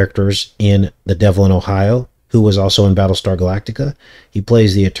other characters in The Devil in Ohio, who was also in Battlestar Galactica. He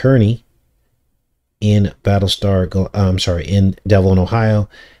plays the attorney in in Devil in Ohio,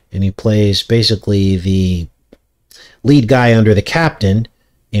 and he plays basically the lead guy under the captain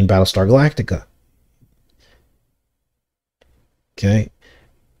in Battlestar Galactica. Okay.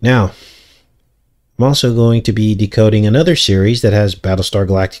 Now, I'm also going to be decoding another series that has Battlestar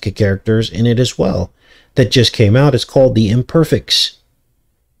Galactica characters in it as well. That just came out. It's called The Imperfects.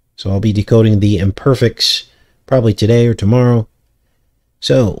 So I'll be decoding The Imperfects probably today or tomorrow.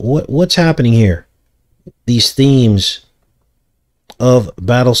 So what's happening here? These themes of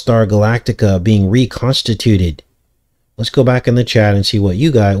Battlestar Galactica being reconstituted. Let's go back in the chat and see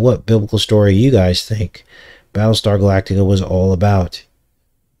what biblical story you guys think Battlestar Galactica was all about.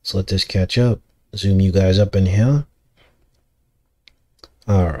 Let's let this catch up. Zoom you guys up in here.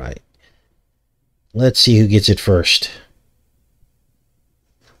 All right. Let's see who gets it first.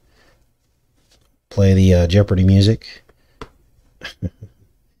 Play the Jeopardy music.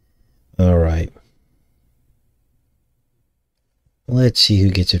 All right. Let's see who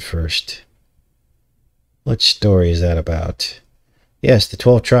gets it first. What story is that about? Yes, the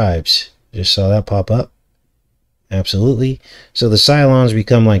 12 tribes. Just saw that pop up. Absolutely. So the Cylons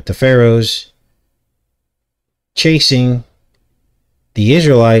become like the Pharaohs, chasing the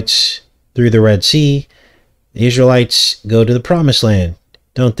Israelites through the Red Sea. The Israelites go to the Promised Land,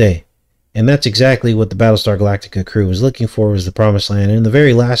 don't they? And that's exactly what the Battlestar Galactica crew was looking for, was the Promised Land. And in the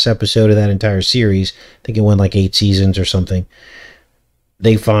very last episode of that entire series, I think it went like 8 seasons or something,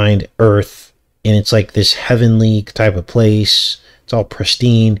 they find Earth, and it's like this heavenly type of place. It's all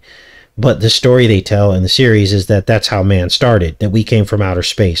pristine. But the story they tell in the series is that that's how man started, that we came from outer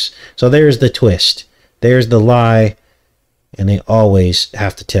space. So there's the twist. There's the lie. And they always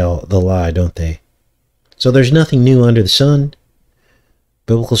have to tell the lie, don't they? So there's nothing new under the sun.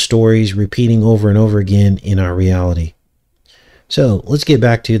 Biblical stories repeating over and over again in our reality. So let's get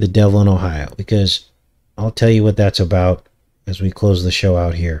back to The Devil in Ohio, because I'll tell you what that's about as we close the show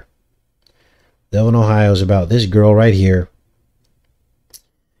out here. Devil in Ohio is about this girl right here.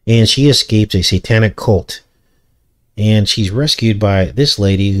 And she escapes a satanic cult. And she's rescued by this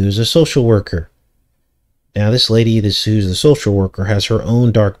lady who's a social worker. Now, this lady, who's the social worker, has her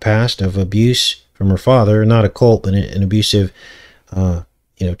own dark past of abuse from her father, not a cult, but an abusive,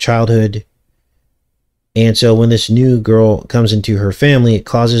 childhood. And so when this new girl comes into her family, it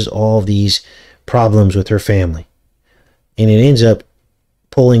causes all of these problems with her family. And it ends up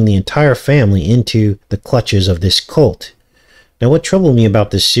pulling the entire family into the clutches of this cult. Now, what troubled me about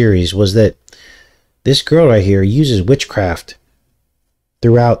this series was that this girl right here uses witchcraft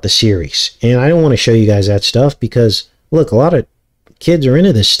throughout the series. And I don't want to show you guys that stuff because, look, a lot of kids are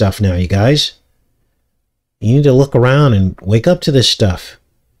into this stuff now, you guys. You need to look around and wake up to this stuff.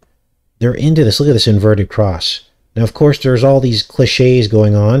 They're into this. Look at this inverted cross. Now, of course, there's all these cliches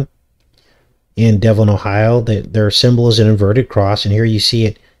going on in Devil in Ohio. Their symbol is an inverted cross, and here you see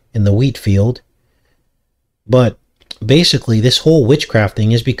it in the wheat field. But basically, this whole witchcraft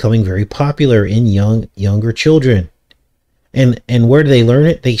thing is becoming very popular in younger children. And where do they learn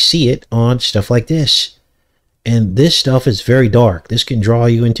it? They see it on stuff like this. And this stuff is very dark. This can draw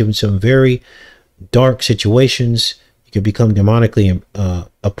you into some very dark situations. You could become demonically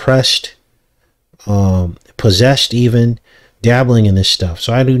oppressed, possessed even, dabbling in this stuff.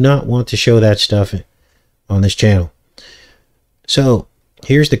 So I do not want to show that stuff on this channel. So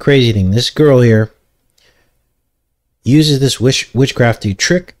here's the crazy thing. This girl here uses this witchcraft to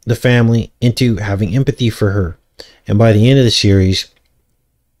trick the family into having empathy for her. And by the end of the series,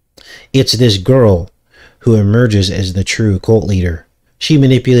 it's this girl who emerges as the true cult leader. She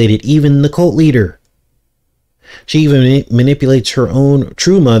manipulated even the cult leader. She even manipulates her own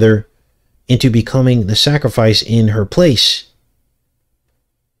true mother into becoming the sacrifice in her place.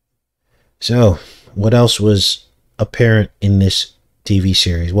 So, what else was apparent in this TV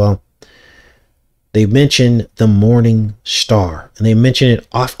series? Well, they mention the morning star, and they mention it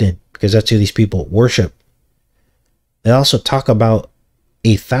often because that's who these people worship. They also talk about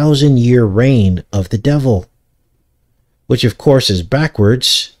a 1,000-year reign of the devil, which of course is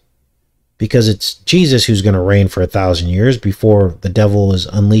backwards because it's Jesus who's going to reign for 1,000 years before the devil is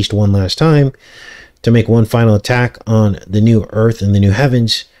unleashed one last time to make one final attack on the new earth and the new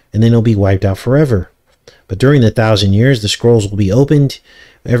heavens, and then he'll be wiped out forever. But during the 1,000 years, the scrolls will be opened.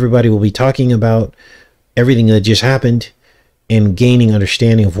 Everybody will be talking about everything that just happened and gaining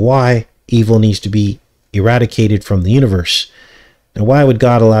understanding of why evil needs to be eradicated from the universe. Now, why would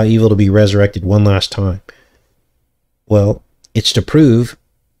God allow evil to be resurrected one last time? Well, it's to prove,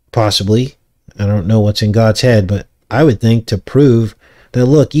 possibly, I don't know what's in God's head, but I would think to prove that,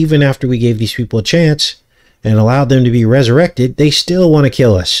 look, even after we gave these people a chance and allowed them to be resurrected, they still want to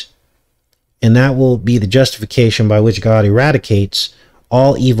kill us. And that will be the justification by which God eradicates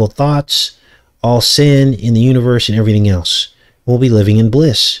all evil thoughts, all sin in the universe and everything else. We'll be living in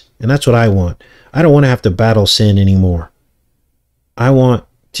bliss. And that's what I want. I don't want to have to battle sin anymore. I want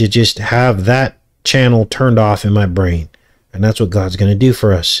to just have that channel turned off in my brain. And that's what God's going to do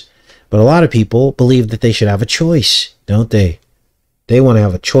for us. But a lot of people believe that they should have a choice, don't they? They want to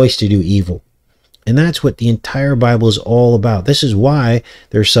have a choice to do evil. And that's what the entire Bible is all about. This is why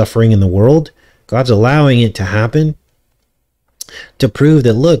there's suffering in the world. God's allowing it to happen to prove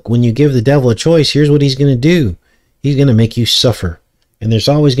that, look, when you give the devil a choice, here's what he's going to do. He's going to make you suffer. And there's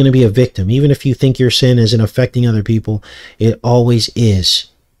always going to be a victim. Even if you think your sin isn't affecting other people, it always is.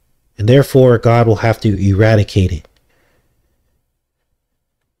 And therefore, God will have to eradicate it.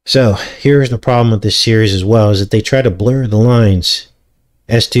 So here's the problem with this series as well, is that they try to blur the lines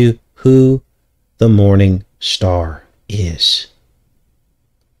as to who the morning star is.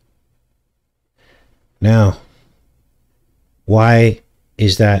 Now, why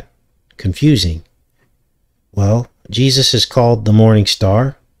is that confusing? Well, Jesus is called the morning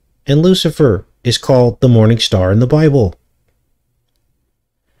star, and Lucifer is called the morning star in the Bible.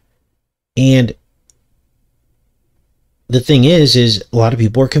 And the thing is a lot of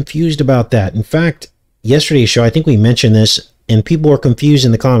people are confused about that. In fact, yesterday's show, I think we mentioned this, and people were confused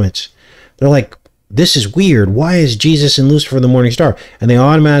in the comments. They're like, this is weird. Why is Jesus and Lucifer the morning star? And they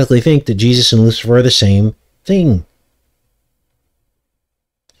automatically think that Jesus and Lucifer are the same thing.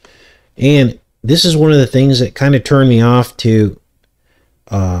 And this is one of the things that kind of turned me off to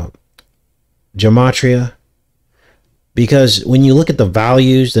gematria. Because when you look at the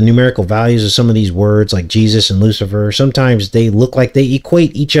values, the numerical values of some of these words like Jesus and Lucifer, sometimes they look like they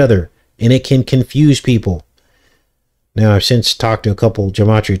equate each other, and it can confuse people. Now, I've since talked to a couple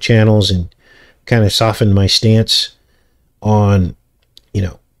gematria channels and kind of softened my stance on,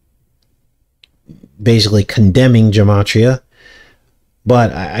 basically condemning gematria.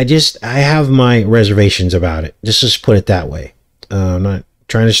 But I have my reservations about it. Just put it that way. I'm not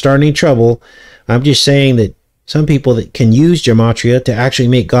trying to start any trouble. I'm just saying that some people that can use gematria to actually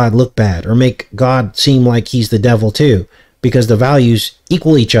make God look bad, or make God seem like he's the devil too, because the values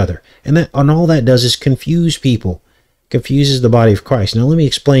equal each other. And all that does is confuse people, confuses the body of Christ. Now let me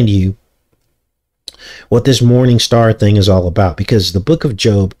explain to you what this morning star thing is all about, because the book of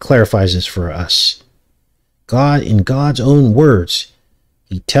Job clarifies this for us. God, in God's own words,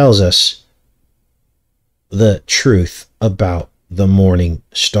 he tells us the truth about the morning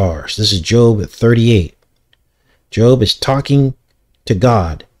stars. This is Job 38. Job is talking to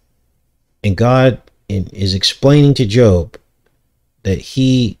God, and God is explaining to Job that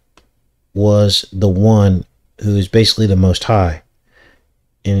he was the one who is basically the Most High,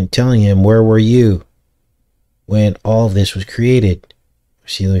 and telling him, where were you when all of this was created?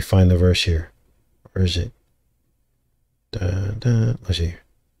 See, let me find the verse here. Where is it? Let's see.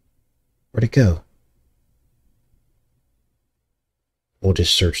 Where'd it go? We'll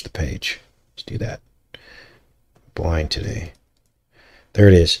just search the page. Let's do that. Blind today. There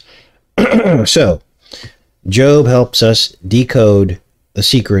it is. So, Job helps us decode the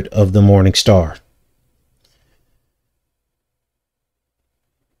secret of the morning star.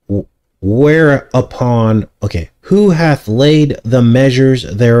 Whereupon, who hath laid the measures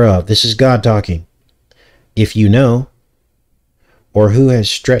thereof? This is God talking. If you know, or who has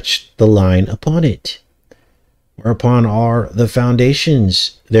stretched the line upon it? Whereupon are the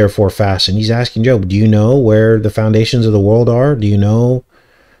foundations therefore fastened? He's asking Job, do you know where the foundations of the world are? Do you know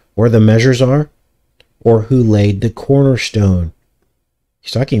where the measures are? Or who laid the cornerstone?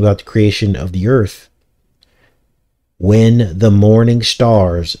 He's talking about the creation of the earth. When the morning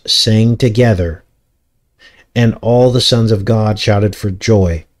stars sang together, and all the sons of God shouted for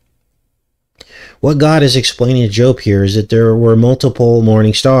joy. What God is explaining to Job here is that there were multiple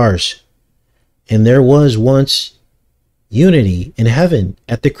morning stars. And there was once unity in heaven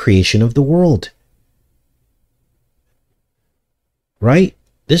at the creation of the world. Right?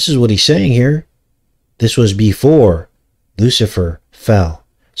 This is what he's saying here. This was before Lucifer fell.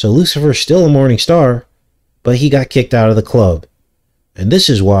 So Lucifer is still a morning star, but he got kicked out of the club. And this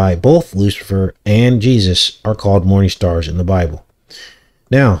is why both Lucifer and Jesus are called morning stars in the Bible.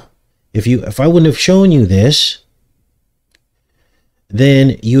 Now, if I wouldn't have shown you this,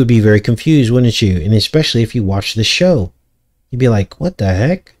 then you would be very confused, wouldn't you? And especially if you watch the show. You'd be like, what the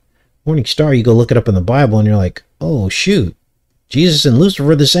heck? Morning star, you go look it up in the Bible and you're like, oh shoot, Jesus and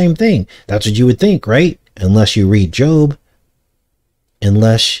Lucifer are the same thing. That's what you would think, right? Unless you read Job.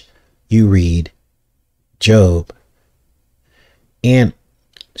 Unless you read Job. And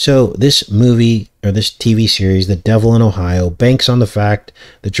so this movie, or this TV series, The Devil in Ohio, banks on the fact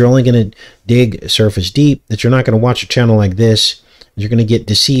that you're only going to dig surface deep, that you're not going to watch a channel like this You're going to get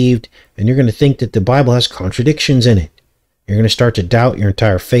deceived, and you're going to think that the Bible has contradictions in it. You're going to start to doubt your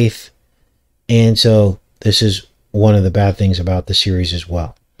entire faith. And so this is one of the bad things about the series as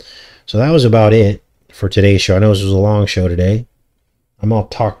well. So that was about it for today's show. I know this was a long show today. I'm all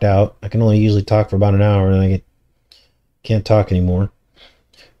talked out. I can only usually talk for about an hour, and I can't talk anymore.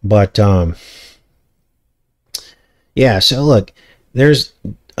 But yeah, so look, there's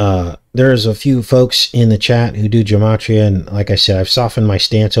a few folks in the chat who do gematria, and like I said, I've softened my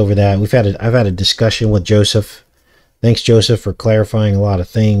stance over that. I've had a discussion with Joseph. Thanks, Joseph, for clarifying a lot of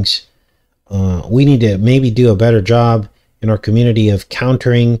things. We need to maybe do a better job in our community of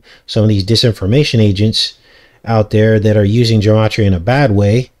countering some of these disinformation agents out there that are using gematria in a bad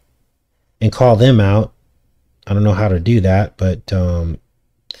way, and call them out. I don't know how to do that, but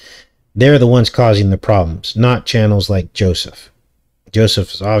they're the ones causing the problems, not channels like Joseph.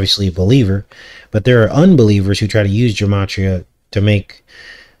 Joseph is obviously a believer, but there are unbelievers who try to use gematria to make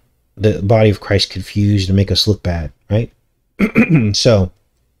the body of Christ confused and make us look bad, right? So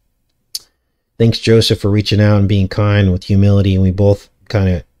thanks, Joseph, for reaching out and being kind with humility, and we both kind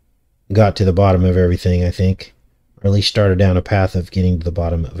of got to the bottom of everything, I think, or at least started down a path of getting to the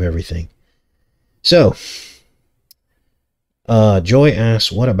bottom of everything. So Joy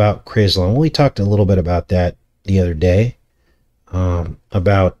asks, what about Chrislam? Well, we talked a little bit about that the other day,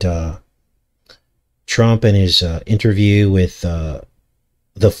 about Trump and his interview with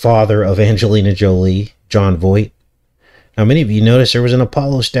the father of Angelina Jolie, John Voight. Now, many of you noticed there was an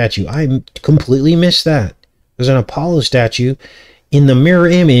Apollo statue. I completely missed that. There's an Apollo statue in the mirror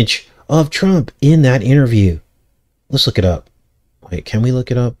image of Trump in that interview. Let's look it up. Wait, can we look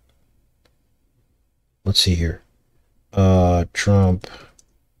it up? Let's see here. Trump,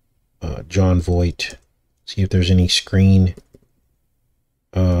 John Voight. See if there's any screen.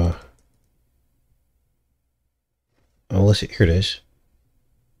 Oh, let's see. Here it is.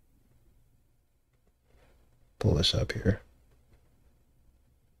 Pull this up here.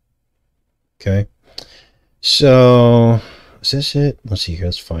 Okay. So, is this it? Let's see here.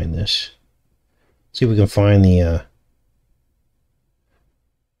 Let's find this. See if we can find the,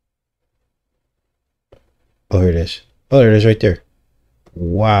 oh, here it is. Oh, there it is right there.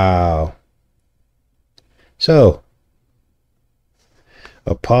 Wow. So,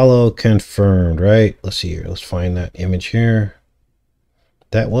 Apollo confirmed, right? Let's see here. Let's find that image here.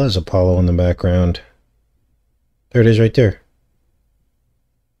 That was Apollo in the background. There it is right there.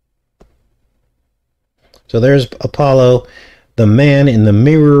 So there's Apollo, the man in the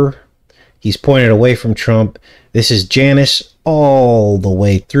mirror. He's pointed away from Trump. This is Janus all the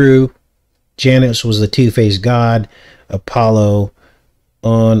way through. Janus was the two-faced god. Apollo,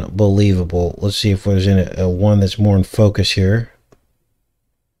 unbelievable. Let's see if there's a one that's more in focus here.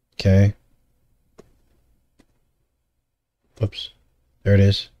 Okay. Oops. There it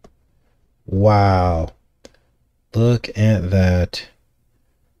is. Wow. Look at that.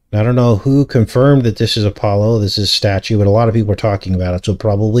 I don't know who confirmed that this is Apollo. This is a statue, but a lot of people are talking about it, so it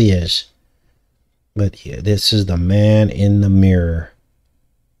probably is. But yeah, this is the man in the mirror.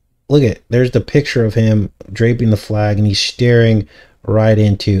 Look at, there's the picture of him draping the flag, and he's staring right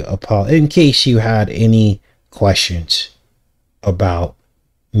into Apollo. In case you had any questions about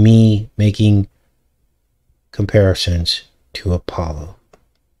me making comparisons to Apollo.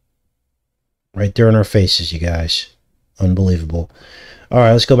 Right there in our faces, you guys. Unbelievable. All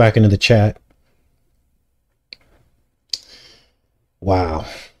right, let's go back into the chat. Wow.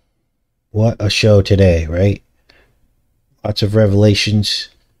 What a show today, right? Lots of revelations.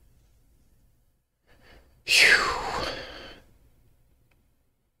 Whew.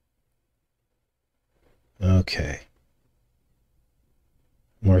 Okay.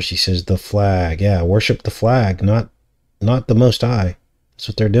 Marcy says the flag. Yeah, worship the flag, not the Most High. That's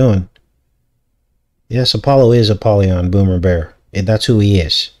what they're doing. Yes, Apollo is Apollyon, Boomer Bear. That's who he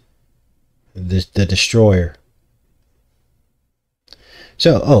is. The destroyer.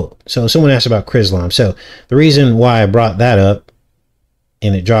 So someone asked about Chrislam. So the reason why I brought that up,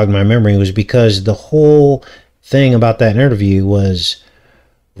 and it jogged my memory, was because the whole thing about that interview was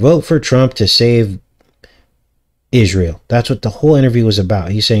vote for Trump to save Israel. That's what the whole interview was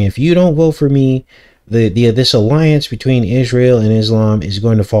about. He's saying, if you don't vote for me, this alliance between Israel and Islam is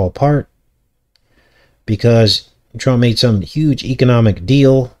going to fall apart, because Trump made some huge economic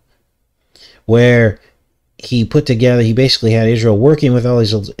deal where he basically had Israel working with all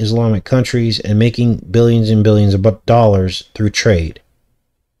these Islamic countries and making billions and billions of dollars through trade.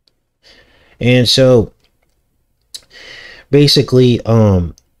 And so basically,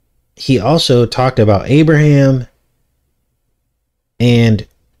 he also talked about Abraham and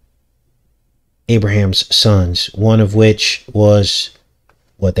Abraham's sons, one of which was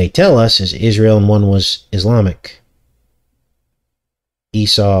what they tell us is Israel and one was Islamic.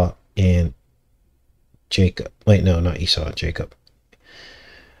 Esau and Jacob. Wait, no, not Esau and Jacob.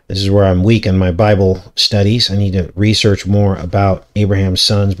 This is where I'm weak in my Bible studies. I need to research more about Abraham's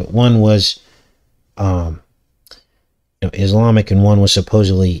sons, but one was Islamic and one was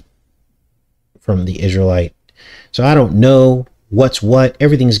supposedly from the Israelite. So I don't know what's what.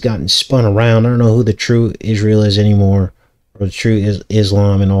 Everything's gotten spun around. I don't know who the true Israel is anymore, or the true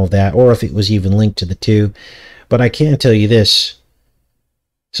Islam and all that, or if it was even linked to the two. But I can tell you this.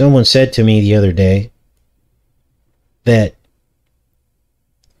 Someone said to me the other day that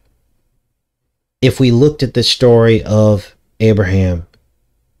if we looked at the story of Abraham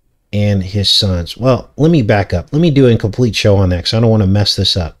and his sons, well, let me back up. Let me do a complete show on that because I don't want to mess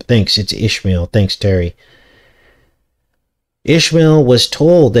this up. Thanks. It's Ishmael. Thanks, Terry. Ishmael was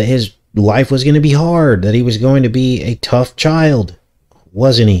told that his life was going to be hard, that he was going to be a tough child,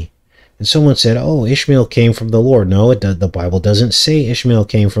 wasn't he? And someone said, oh, Ishmael came from the Lord. No, the Bible doesn't say Ishmael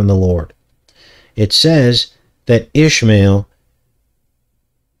came from the Lord. It says that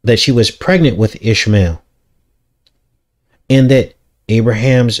that she was pregnant with Ishmael, and that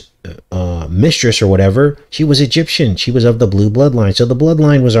Abraham's mistress or whatever, she was Egyptian. She was of the blue bloodline. So the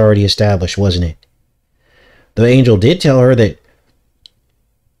bloodline was already established, wasn't it? The angel did tell her that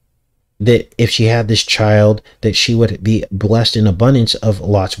if she had this child, that she would be blessed in abundance of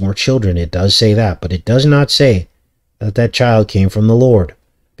lots more children. It does say that, but it does not say that that child came from the Lord,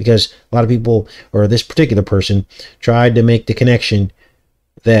 because a lot of people, or this particular person, tried to make the connection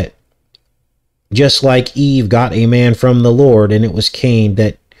that just like Eve got a man from the Lord, and it was Cain,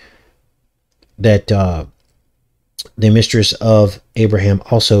 that the mistress of Abraham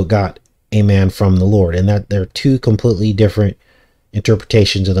also got a man from the Lord, and that they're two completely different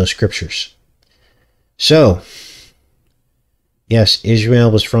interpretations of those scriptures. So, yes,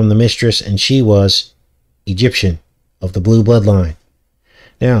 Ishmael was from the mistress, and she was Egyptian of the blue bloodline.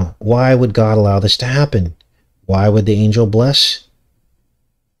 Now, why would God allow this to happen? Why would the angel bless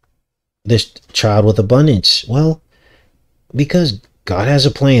this child with abundance? Well, because God has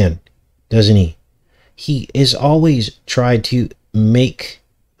a plan, doesn't he? He is always tried to make,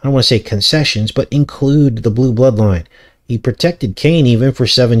 I don't want to say concessions, but include the blue bloodline. He protected Cain even for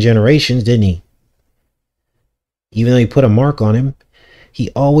 7 generations, didn't he? Even though he put a mark on him, he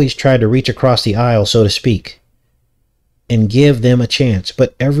always tried to reach across the aisle, so to speak, and give them a chance.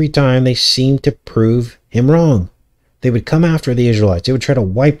 But every time they seemed to prove him wrong. They would come after the Israelites. They would try to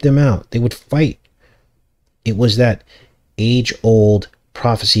wipe them out. They would fight. It was that age-old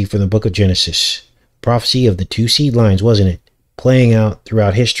prophecy from the book of Genesis. Prophecy of the 2 seed lines, wasn't it? Playing out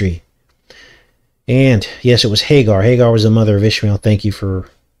throughout history. And, yes, it was Hagar. Hagar was the mother of Ishmael. Thank you for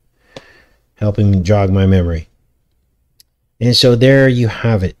helping me jog my memory. And so there you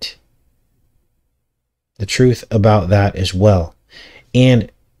have it. The truth about that as well.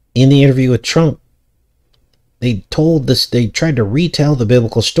 And in the interview with Trump, they tried to retell the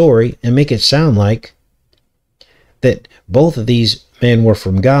biblical story and make it sound like that both of these men were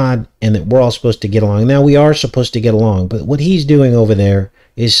from God and that we're all supposed to get along. Now, we are supposed to get along, but what he's doing over there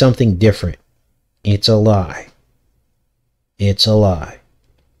is something different. It's a lie. It's a lie.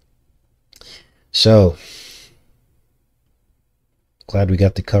 So, glad we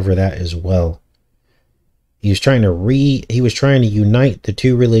got to cover that as well. He was trying to unite the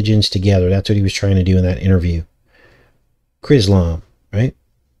 2 religions together. That's what he was trying to do in that interview. Chrislam, right?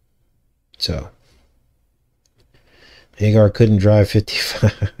 So, Hagar couldn't drive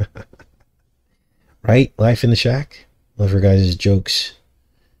 55. Right? Life in the shack? Love your guys' jokes.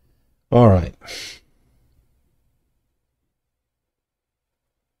 All right.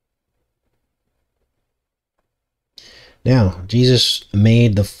 Now, Jesus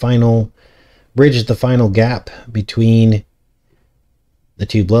bridged the final gap between the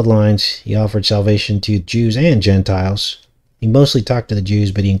 2 bloodlines. He offered salvation to Jews and Gentiles. He mostly talked to the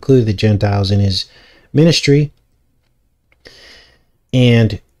Jews, but he included the Gentiles in his ministry.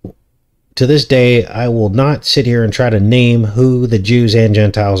 And to this day, I will not sit here and try to name who the Jews and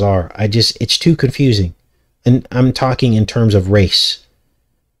Gentiles are. It's too confusing. And I'm talking in terms of race.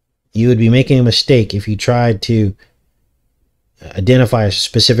 You would be making a mistake if you tried to identify a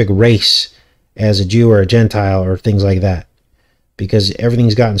specific race as a Jew or a Gentile or things like that, because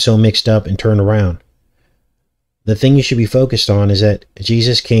everything's gotten so mixed up and turned around. The thing you should be focused on is that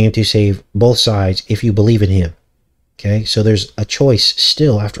Jesus came to save both sides if you believe in him. Okay, so there's a choice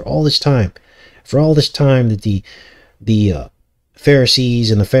still after all this time. For all this time that the Pharisees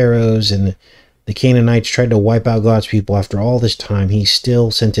and the Pharaohs and the Canaanites tried to wipe out God's people, after all this time, he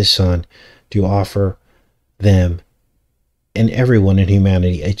still sent his son to offer them and everyone in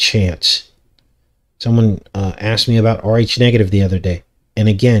humanity a chance. Someone asked me about RH negative the other day. And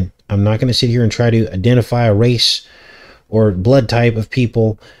again, I'm not going to sit here and try to identify a race or blood type of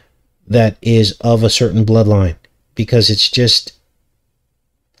people that is of a certain bloodline, because it's just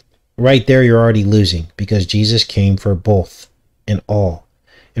right there, you're already losing, because Jesus came for both and all.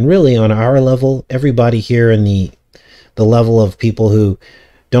 And really, on our level, everybody here in the level of people who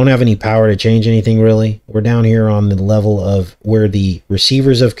don't have any power to change anything, really, we're down here on the level of where the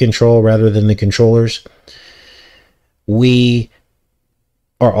receivers of control rather than the controllers, we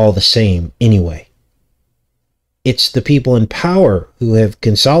are all the same anyway. It's the people in power who have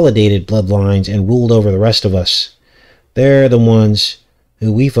consolidated bloodlines and ruled over the rest of us. They're the ones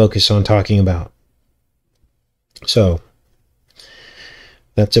who we focus on talking about. So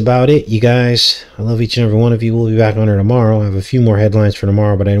that's about it, you guys. I love each and every one of you. We'll be back on here tomorrow. I have a few more headlines for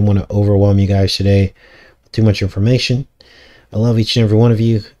tomorrow, but I didn't want to overwhelm you guys today with too much information. I love each and every one of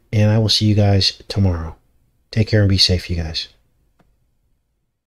you, and I will see you guys tomorrow. Take care and be safe, you guys.